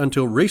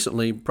 until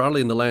recently,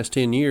 probably in the last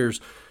 10 years,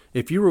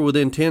 if you were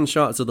within 10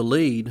 shots of the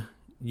lead,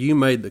 you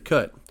made the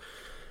cut.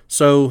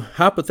 So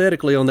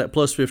hypothetically on that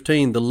plus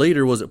 15, the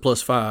leader was at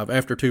plus 5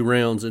 after 2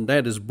 rounds, and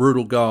that is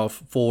brutal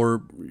golf.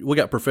 We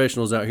got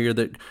professionals out here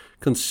that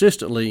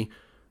consistently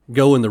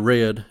go in the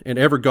red, and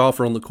every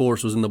golfer on the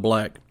course was in the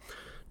black.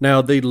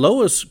 Now the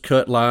lowest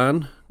cut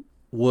line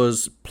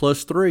was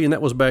plus 3, and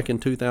that was back in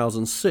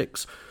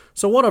 2006.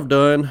 So what I've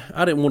done,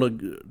 I didn't want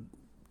to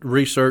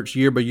research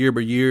year by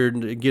year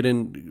and get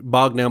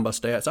bogged down by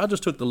stats. I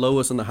just took the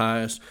lowest and the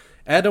highest,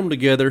 add them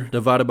together,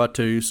 divided by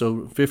 2.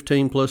 So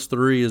 15 plus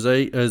 3 is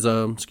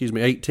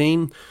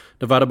 18.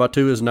 Divided by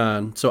 2 is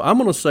 9. So I'm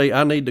going to say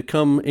I need to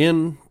come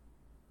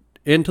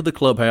into the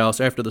clubhouse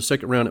after the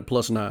second round at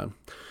plus 9.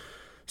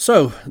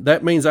 So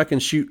that means I can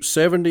shoot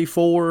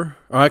 74,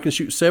 or I can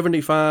shoot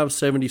 75,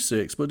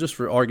 76. But just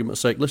for argument's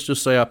sake, let's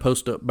just say I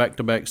post up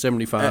back-to-back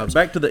 75s.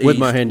 Back to the with East,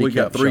 my handicap we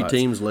got 3 shots.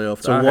 teams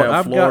left. So I what have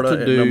I've Florida got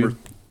to do,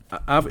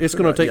 it's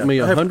going to take me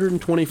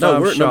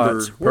 125 we're at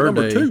shots per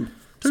number day. 2.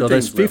 Two that's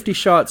teams left. 50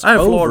 shots I have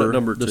over Florida at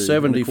number 2. the And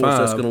 75 of course,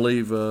 that's going to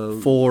leave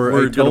for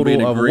we're a gonna be in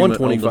total of agreement on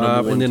the 125.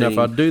 number And then one if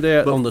I team. do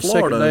that But on the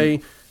Florida, second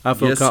day, I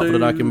feel guess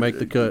confident I who- can make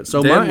the cut.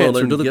 So Dan my answer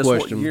Mullen, to the guess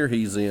question, what year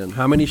he's in?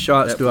 how many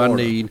shots at do I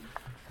Florida? need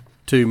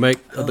to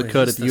make the is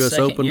cut this at the the U.S.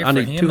 second Open? year I for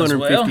need him as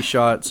 250 well?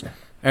 shots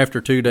after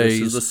 2 days.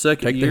 This is the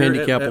second Take the year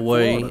handicap at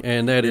away, Florida.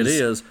 and that It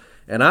is is.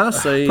 And I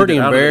say pretty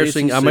that out of the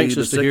embarrassing. I'm SEC,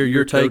 anxious the to hear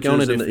your second-year take on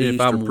it. coaches in the If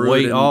East I'm are way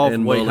Pruitt off,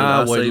 and way Mullen.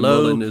 high, I way say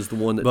low, Mullen is the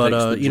one that but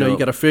takes the you know, you jump.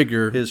 got to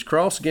figure His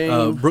cross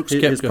game, Brooks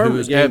his Koepka, who perfect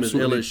is game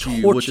absolutely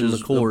LSU, torching which the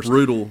is course. a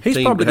brutal He's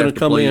team probably to going have to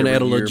come play in every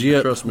at a year.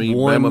 legit Trust me,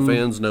 Bama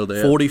fans know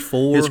that.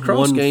 44. His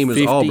cross game is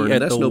 150 Auburn. at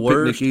That's the no picnic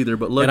worst, either,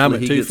 but and I'm luckily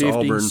at he gets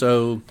 250. Auburn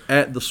So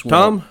at the Swamp.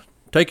 Tom,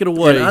 take it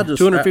away. And I just-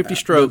 250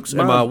 strokes.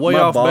 Am I way my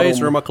off base or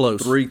bottom am I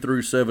close? 3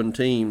 through 7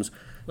 teams.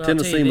 Well, I'll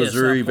tell Tennessee, you this, I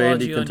Missouri, applaud Vandy, you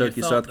on your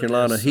Kentucky, thought South that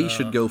Carolina. this, He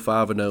should go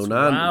 5-0. Now,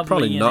 I'm wildly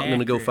probably not going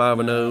to go inaccurate, 5-0.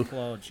 but I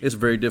applaud you. It's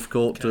very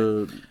difficult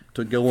to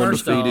go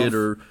First undefeated off,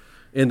 or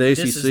in the ACC.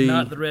 this is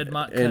not the Red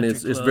Mott and Country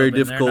it's Club, very and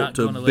they're difficult not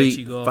to gonna let you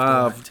beat go off the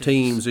 5 rankings.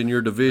 teams in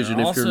your division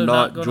They're if you're also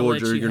not gonna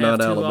Georgia, let you you're have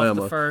not 2 off the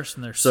Alabama. first,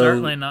 and they're So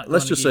certainly not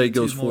let's gonna just give say you he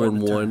goes 2 more in the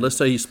 4-1. tournament. Let's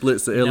say he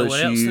splits the You know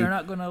what else LSU they're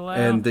not gonna allow?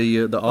 and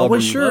the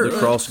Auburn sure. the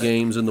cross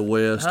games in the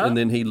West, Huh? and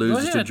then he Go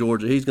loses to ahead.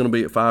 Georgia. He's going to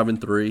be at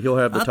 5-3. He'll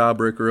have the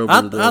tiebreaker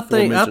over the I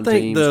think aforementioned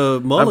teams. the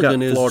I've mulligan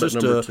got is Florida just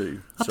at number a. 2.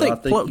 I So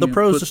think the you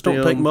pros put just don't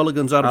take them-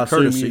 mulligans out I of assume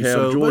courtesy. you have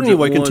So, Georgia but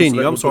anyway, at 1, so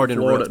continue. that I'm would sorry put to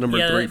Florida interrupt. at number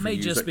Yeah, 3 that for may you.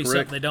 Is just that be correct?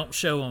 something they don't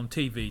show on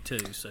TV too.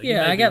 So you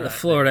Yeah, may I be got the right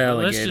Florida there.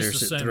 Let's Alligators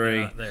just at assume 3.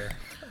 they're not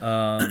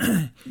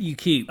there. You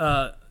keep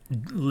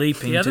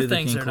leaping The other to the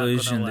things they're not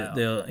conclusion gonna that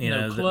allow. they'll,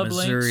 No that club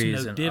Missouri links,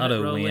 is no an divot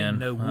auto rolling, win.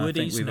 no I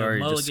think woodies, we've no already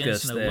mulligans,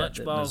 discussed no that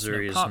lunchballs,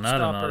 Missouri no is pop not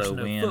an stoppers, auto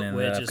no win, foot and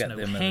wedges, I've got no them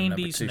in the number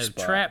handies, 2 no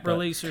spot. trap But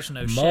releasers,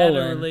 no shadow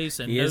Mullen release,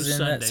 and no is in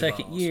Sunday that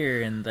second balls.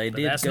 year, and they But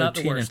did that's go not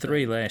the 10 and worst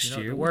 3 thing. last You know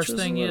what year, the which worst was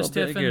thing a little is, bit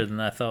Tiffin? bigger than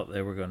I thought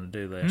they were going to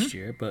do last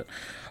year. But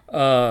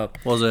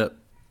What was that?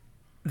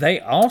 they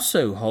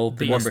also hold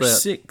the What's number that?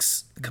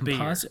 6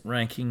 composite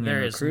ranking There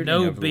in is recruiting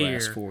no over the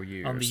last beer 4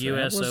 years. on the So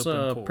US that was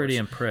Open pretty course.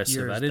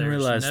 impressive. I There's didn't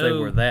realize they no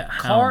were that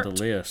high cart, on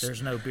the list.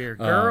 There's no beer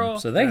girl.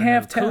 So they there are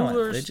have no talent.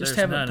 coolers, They just there's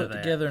haven't none put of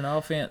that. together an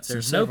offense.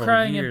 There's in no several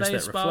crying in years that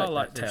baseball. reflect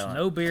Like that there's talent.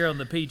 no beer on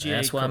the PGA.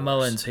 That's why course.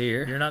 Mullen's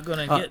here. You're not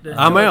going to get. to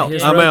I'm enjoy out. the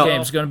His I'm road out.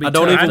 game's going to be I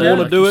don't tough. even Like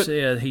wanna do you it.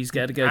 said, he's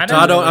got to go. I to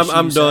I don't. LSU,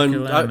 I'm South done.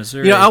 Carolina,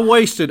 Missouri. You know, I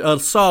wasted a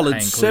solid I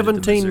included the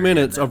 17 Missouri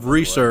minutes in that, of by the way.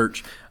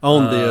 research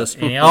on this.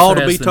 and he also All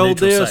to has be the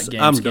told neutral this, site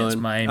games I'm against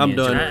done. Miami I'm and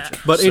done.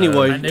 Georgia. But So,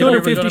 anyway, I knew they were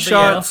gonna 250 be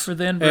shots for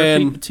Denver, keep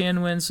and a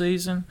 10-win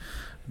season.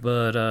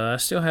 But I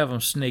still have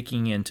them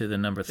sneaking into the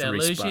number Did I 3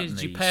 lose spot you? in Did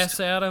the you East. pass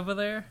out over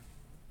there?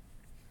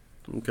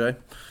 Okay.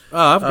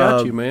 I've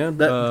got you, man.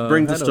 That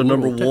brings had us a to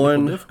number little technical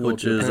 1, difficulty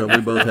which is apparently.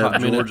 we both have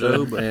Hot minute,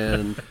 Georgia, though.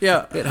 and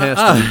Yeah, it has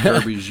to be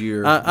Kirby's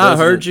year. I doesn't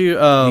heard it? you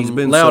He's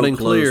been loud so and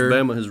close. clear.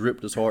 Bama has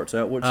ripped his hearts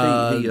out. Which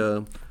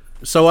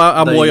So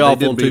I'm they, way they off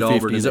did on beat 250.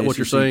 Auburn Is in that the what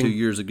you're ACC 2 saying?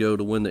 years ago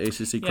to win the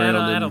ACC Yeah, crown,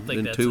 I and don't think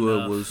then that's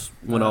Tua enough.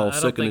 went all I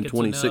don't second and think it's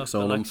 26 enough,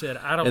 on but them. like I said,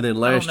 I don't- And then I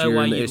don't last know year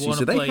why in the you'd wanna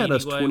ACC, they play had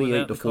us anyway 28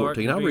 without to the cart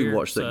 14. I and beer,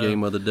 rewatched that so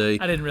game the other day.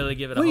 I didn't really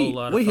give it a whole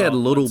lot of We had thought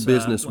little once,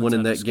 business once winning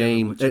I that discovered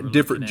game what you were at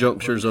different looking at,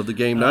 junctures but, of the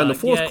game. Now in the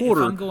fourth yeah, if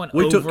quarter, I'm going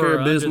we took over care or of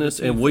under the business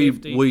and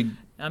 250, we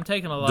I'm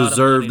taking a lot of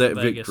deserved money that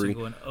to Vegas and victory.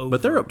 going over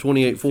But they're up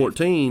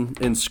 28-14,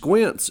 and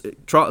Squints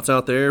trots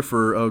out there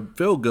for a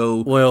field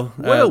goal Well,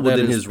 that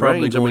within is his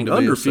probably range. I going mean, to be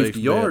under a safe 50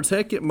 bet. yards.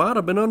 Heck, it might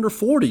have been under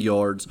 40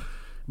 yards.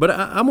 But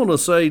I'm going to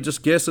say,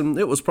 just guessing,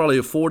 it was probably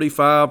a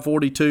 45,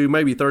 42,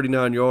 maybe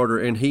 39-yarder,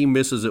 and he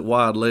misses it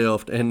wide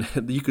left, and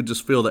you could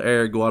just feel the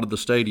air go out of the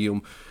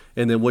stadium.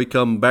 And then we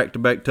come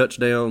back-to-back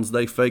touchdowns.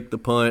 They fake the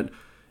punt,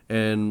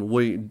 and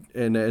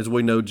as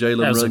we know, Jalen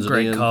That was runs a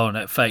great it in call on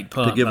that fake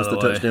punt to give by us the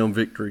way. touchdown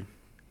victory.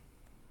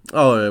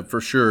 Oh, yeah,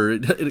 for sure.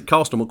 It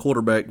cost them a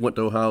quarterback, went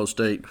to Ohio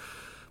State.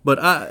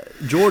 But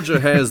Georgia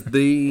has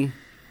the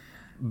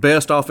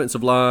best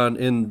offensive line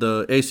in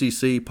the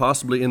ACC,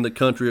 possibly in the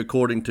country,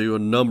 according to a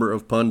number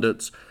of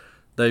pundits.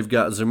 They've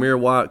got Zamir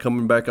White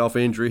coming back off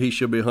injury. He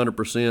should be 100%.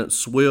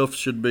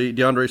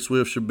 DeAndre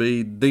Swift should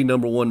be the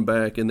number 1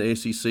 back in the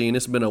ACC. And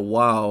it's been a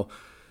while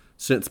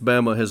since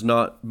Bama has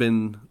not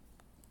been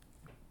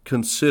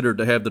considered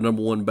to have the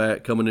number 1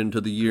 back coming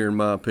into the year, in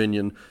my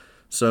opinion.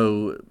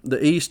 So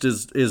the East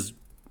is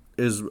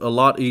a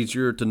lot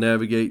easier to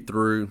navigate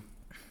through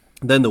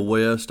than the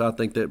West. I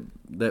think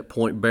that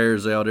point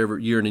bears out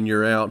every year in and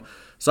year out.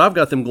 So I've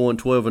got them going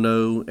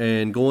 12-0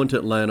 and going to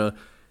Atlanta.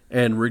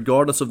 And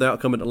regardless of the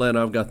outcome at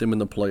Atlanta, I've got them in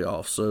the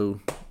playoffs.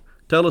 So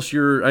tell us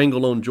your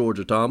angle on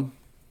Georgia, Tom.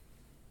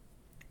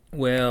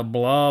 Well,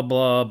 blah,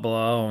 blah,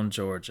 blah on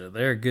Georgia.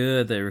 They're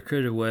good. They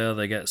recruited well.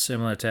 They got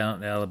similar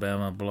talent to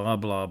Alabama, blah,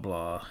 blah,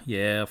 blah.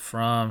 Yeah,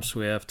 Fromm,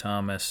 Swift,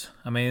 Thomas.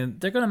 I mean,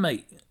 they're going to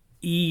make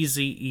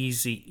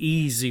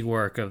easy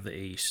work of the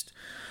East.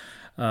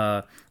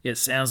 It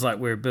sounds like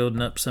we're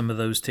building up some of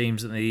those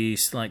teams in the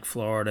East, like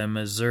Florida and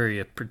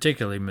Missouri,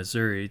 particularly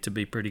Missouri, to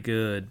be pretty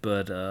good.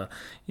 But,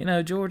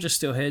 Georgia's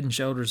still head and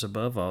shoulders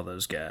above all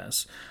those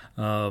guys.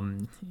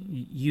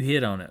 You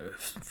hit on it.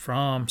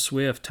 Fromm,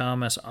 Swift,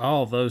 Thomas,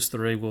 all those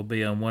three will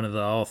be on one of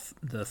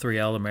the three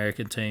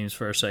All-American teams,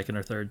 first, second,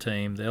 or third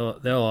team. They'll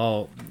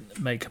all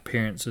make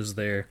appearances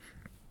there.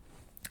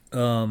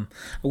 I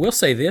will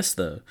say this,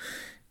 though,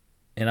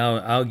 and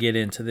I'll get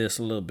into this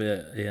a little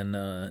bit in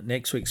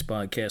next week's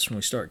podcast when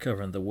we start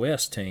covering the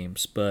West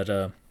teams, but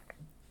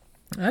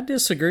I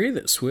disagree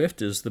that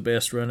Swift is the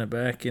best running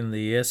back in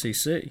the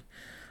SEC.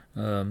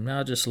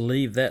 I'll just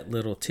leave that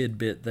little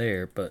tidbit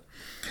there, but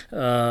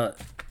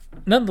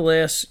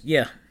nonetheless,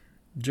 yeah,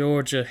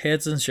 Georgia,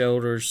 heads and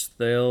shoulders.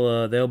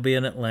 They'll be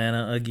in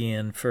Atlanta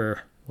again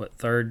for, what,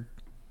 third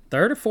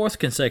or fourth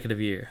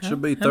consecutive year?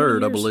 Should be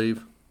third, I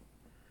believe.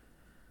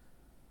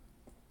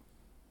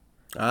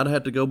 I'd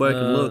have to go back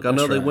and look. I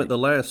know they went the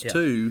last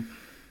two.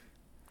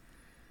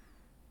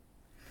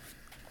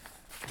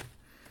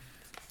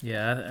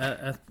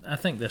 Yeah, I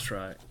think that's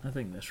right.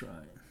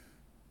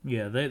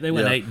 Yeah, they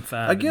went 8-5.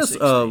 I guess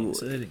 16,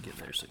 so they didn't get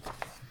there. 16.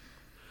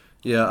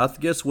 Yeah, I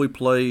guess we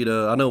played.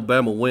 I know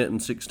Bama went in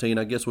 16.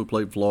 I guess we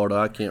played Florida.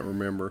 I can't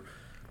remember.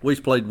 We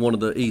played one of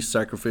the East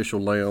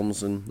sacrificial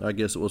lambs, and I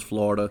guess it was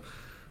Florida.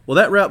 Well,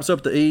 that wraps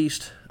up the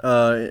East.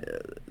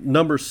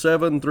 Number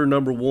 7 through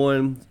number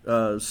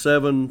 1.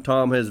 7,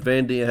 Tom has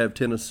Vandy. I have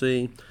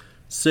Tennessee.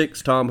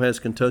 6, Tom has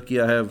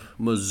Kentucky. I have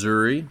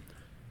Missouri.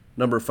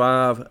 Number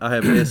 5, I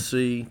have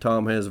SC.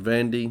 Tom has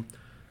Vandy.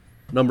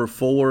 Number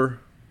 4,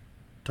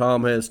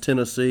 Tom has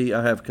Tennessee.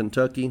 I have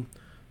Kentucky.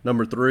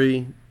 Number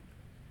 3,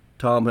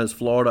 Tom has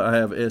Florida. I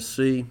have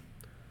SC.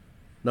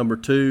 Number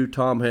 2,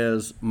 Tom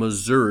has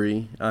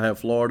Missouri. I have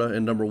Florida.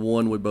 And number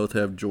 1, we both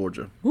have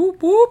Georgia.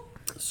 Whoop, whoop.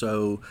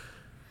 So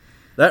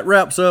that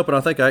wraps up, and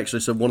I think I actually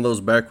said one of those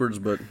backwards,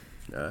 but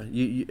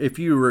if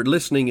you were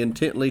listening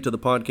intently to the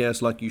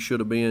podcast like you should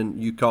have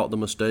been, you caught the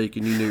mistake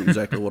and you knew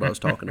exactly what I was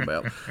talking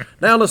about.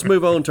 Now let's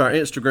move on to our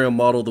Instagram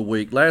model of the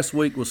week. Last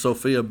week was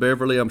Sophia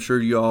Beverly. I'm sure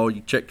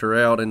you checked her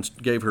out and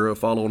gave her a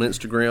follow on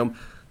Instagram.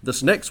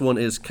 This next one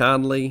is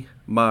Kindly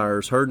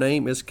Myers. Her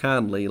name is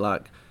Kindly,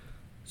 like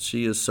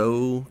she is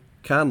so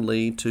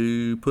kindly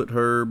to put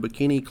her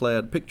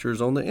bikini-clad pictures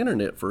on the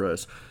internet for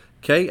us.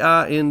 Kindly,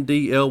 and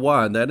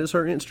that is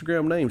her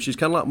Instagram name. She's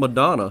kind of like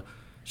Madonna.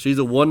 She's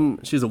a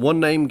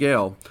one-name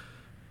gal,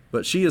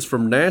 but she is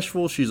from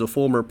Nashville. She's a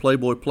former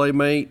Playboy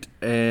Playmate,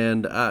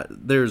 and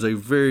there's a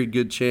very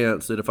good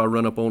chance that if I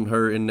run up on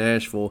her in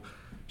Nashville,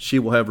 she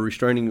will have a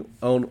restraining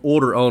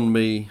order on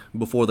me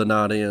before the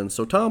night ends.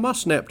 So, Tom, I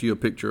snapped you a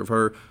picture of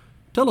her.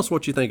 Tell us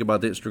what you think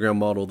about the Instagram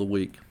model of the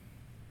week.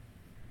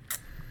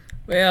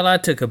 Well, I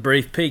took a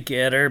brief peek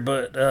at her,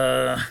 but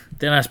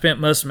then I spent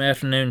most of my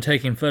afternoon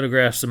taking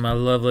photographs of my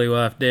lovely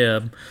wife,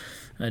 Deb.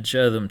 I'd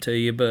show them to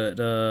you,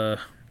 but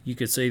you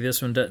could see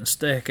this one doesn't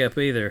stack up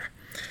either.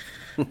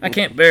 I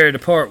can't bear it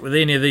apart with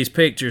any of these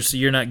pictures, so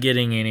you're not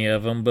getting any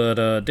of them,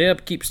 but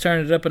Deb keeps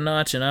turning it up a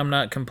notch, and I'm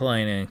not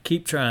complaining.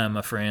 Keep trying,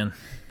 my friend.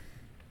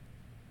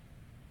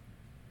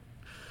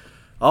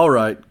 All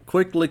right,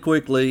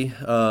 quickly,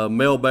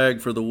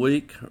 mailbag for the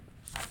week.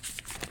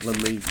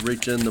 Let me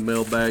reach in the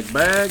mailbag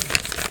bag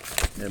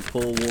and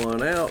pull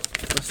one out.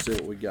 Let's see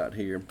what we got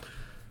here.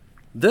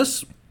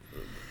 This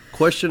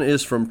question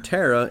is from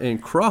Tara in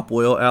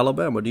Cropwell,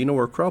 Alabama. Do you know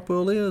where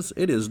Cropwell is?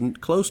 It is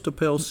close to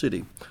Pell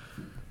City.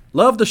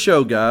 Love the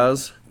show,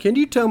 guys. Can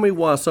you tell me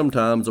why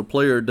sometimes a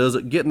player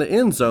doesn't get in the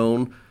end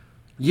zone,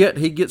 yet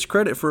he gets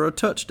credit for a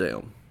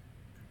touchdown?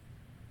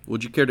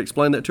 Would you care to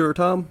explain that to her,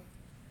 Tom?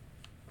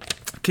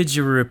 Could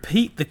you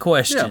repeat the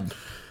question? Yeah.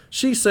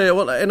 She said,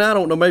 well, and I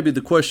don't know, maybe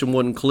the question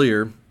wasn't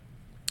clear.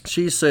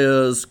 She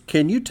says,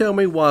 can you tell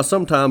me why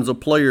sometimes a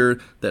player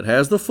that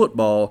has the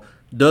football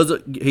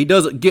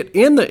doesn't get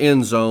in the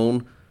end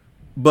zone,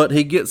 but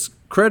he gets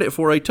credit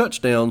for a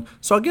touchdown?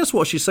 So I guess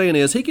what she's saying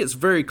is he gets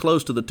very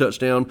close to the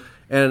touchdown,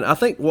 and I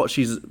think what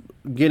she's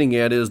getting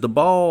at is the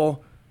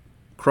ball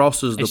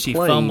crosses the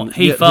plane.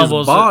 He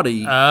fumbles his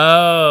body.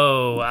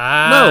 No.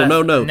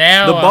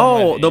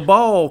 Now the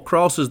ball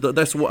crosses the.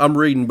 That's what I'm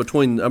reading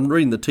I'm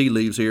reading the tea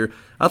leaves here.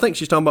 I think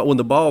she's talking about when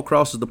the ball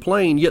crosses the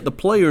plane, yet the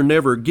player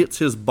never gets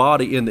his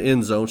body in the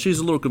end zone. She's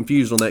a little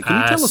confused on that. Can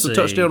you tell us the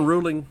touchdown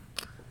ruling?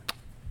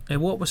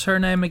 And what was her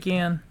name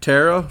again?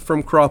 Tara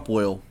from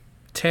Cropwell.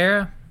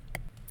 Tara?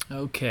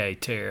 Okay,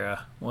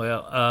 Tara.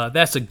 Well,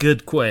 that's a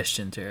good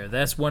question, Tara.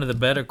 That's one of the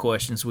better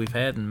questions we've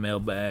had in the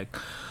mailbag.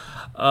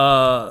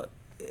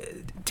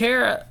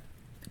 Tara,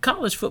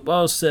 college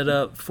football is set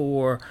up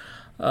for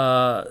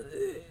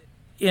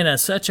in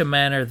such a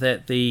manner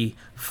that the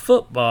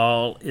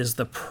football is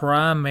the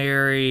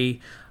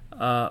primary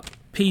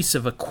piece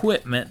of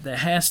equipment that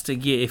has to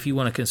get, if you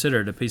want to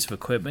consider it a piece of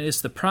equipment,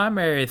 it's the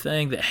primary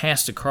thing that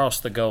has to cross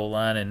the goal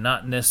line and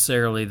not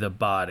necessarily the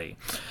body.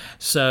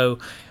 So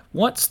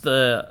once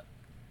the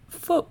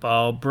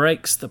football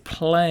breaks the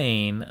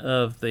plane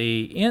of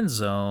the end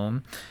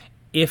zone,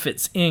 if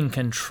it's in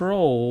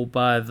control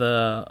by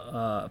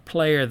the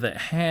player that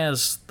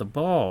has the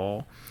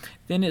ball,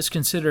 then it's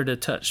considered a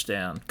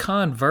touchdown.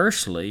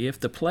 Conversely, if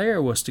the player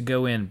was to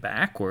go in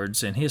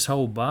backwards and his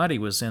whole body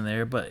was in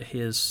there, but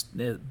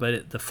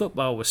the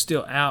football was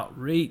still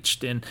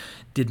outreached and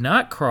did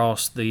not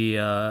cross the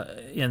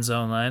end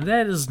zone line,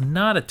 that is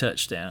not a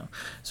touchdown.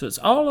 So it's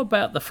all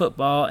about the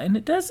football, and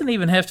it doesn't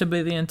even have to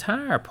be the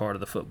entire part of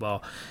the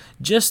football.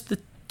 Just the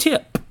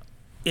tip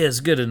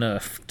is good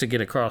enough to get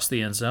across the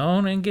end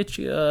zone and get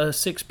you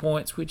 6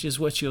 points, which is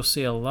what you'll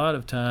see a lot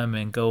of time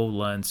in goal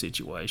line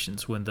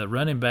situations when the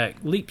running back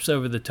leaps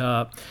over the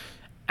top,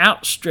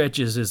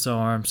 outstretches his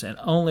arms, and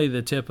only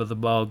the tip of the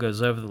ball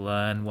goes over the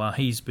line while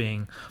he's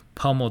being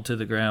pummeled to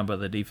the ground by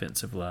the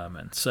defensive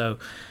lineman. So,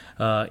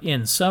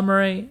 in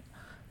summary,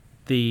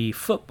 the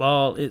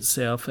football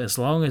itself, as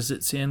long as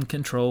it's in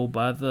control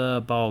by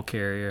the ball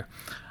carrier,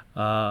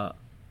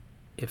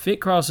 if it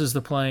crosses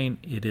the plane,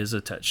 it is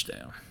a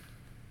touchdown.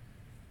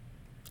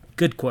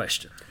 Good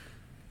question.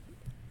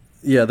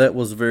 Yeah, that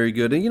was very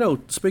good.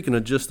 And, speaking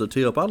of just the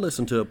tip, I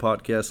listened to a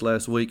podcast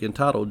last week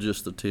entitled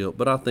Just the Tip,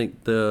 but I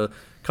think the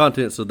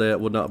contents of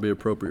that would not be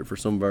appropriate for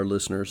some of our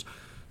listeners.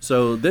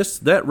 So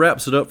that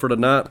wraps it up for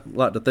tonight. I'd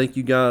like to thank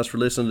you guys for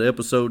listening to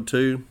episode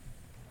 2.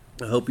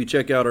 I hope you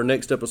check out our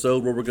next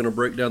episode where we're going to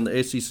break down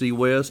the SEC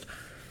West.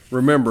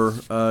 Remember,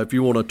 if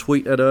you want to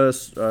tweet at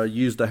us,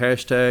 use the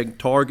hashtag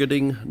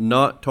targeting,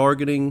 not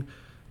targeting.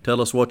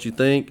 Tell us what you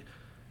think.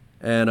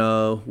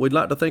 And we'd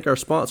like to thank our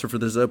sponsor for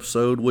this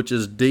episode, which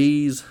is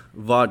D's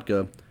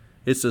Vodka.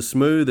 It's as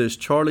smooth as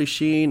Charlie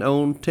Sheen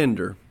on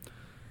Tinder.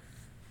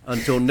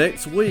 Until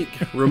next week,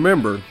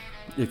 remember,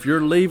 if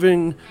you're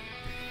leaving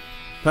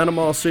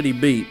Panama City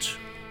Beach,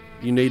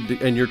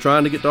 and you're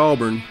trying to get to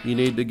Auburn, you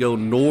need to go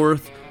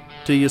north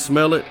till you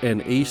smell it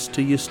and east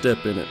till you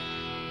step in it.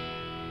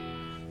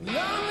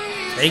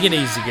 Take it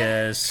easy,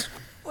 guys.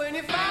 When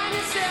you find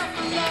yourself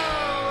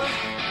alone,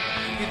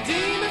 your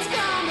demons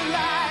come to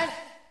light,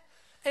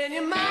 and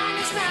your mind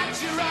is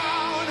not your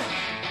own.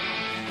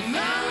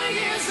 Lonely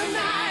is the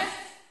night.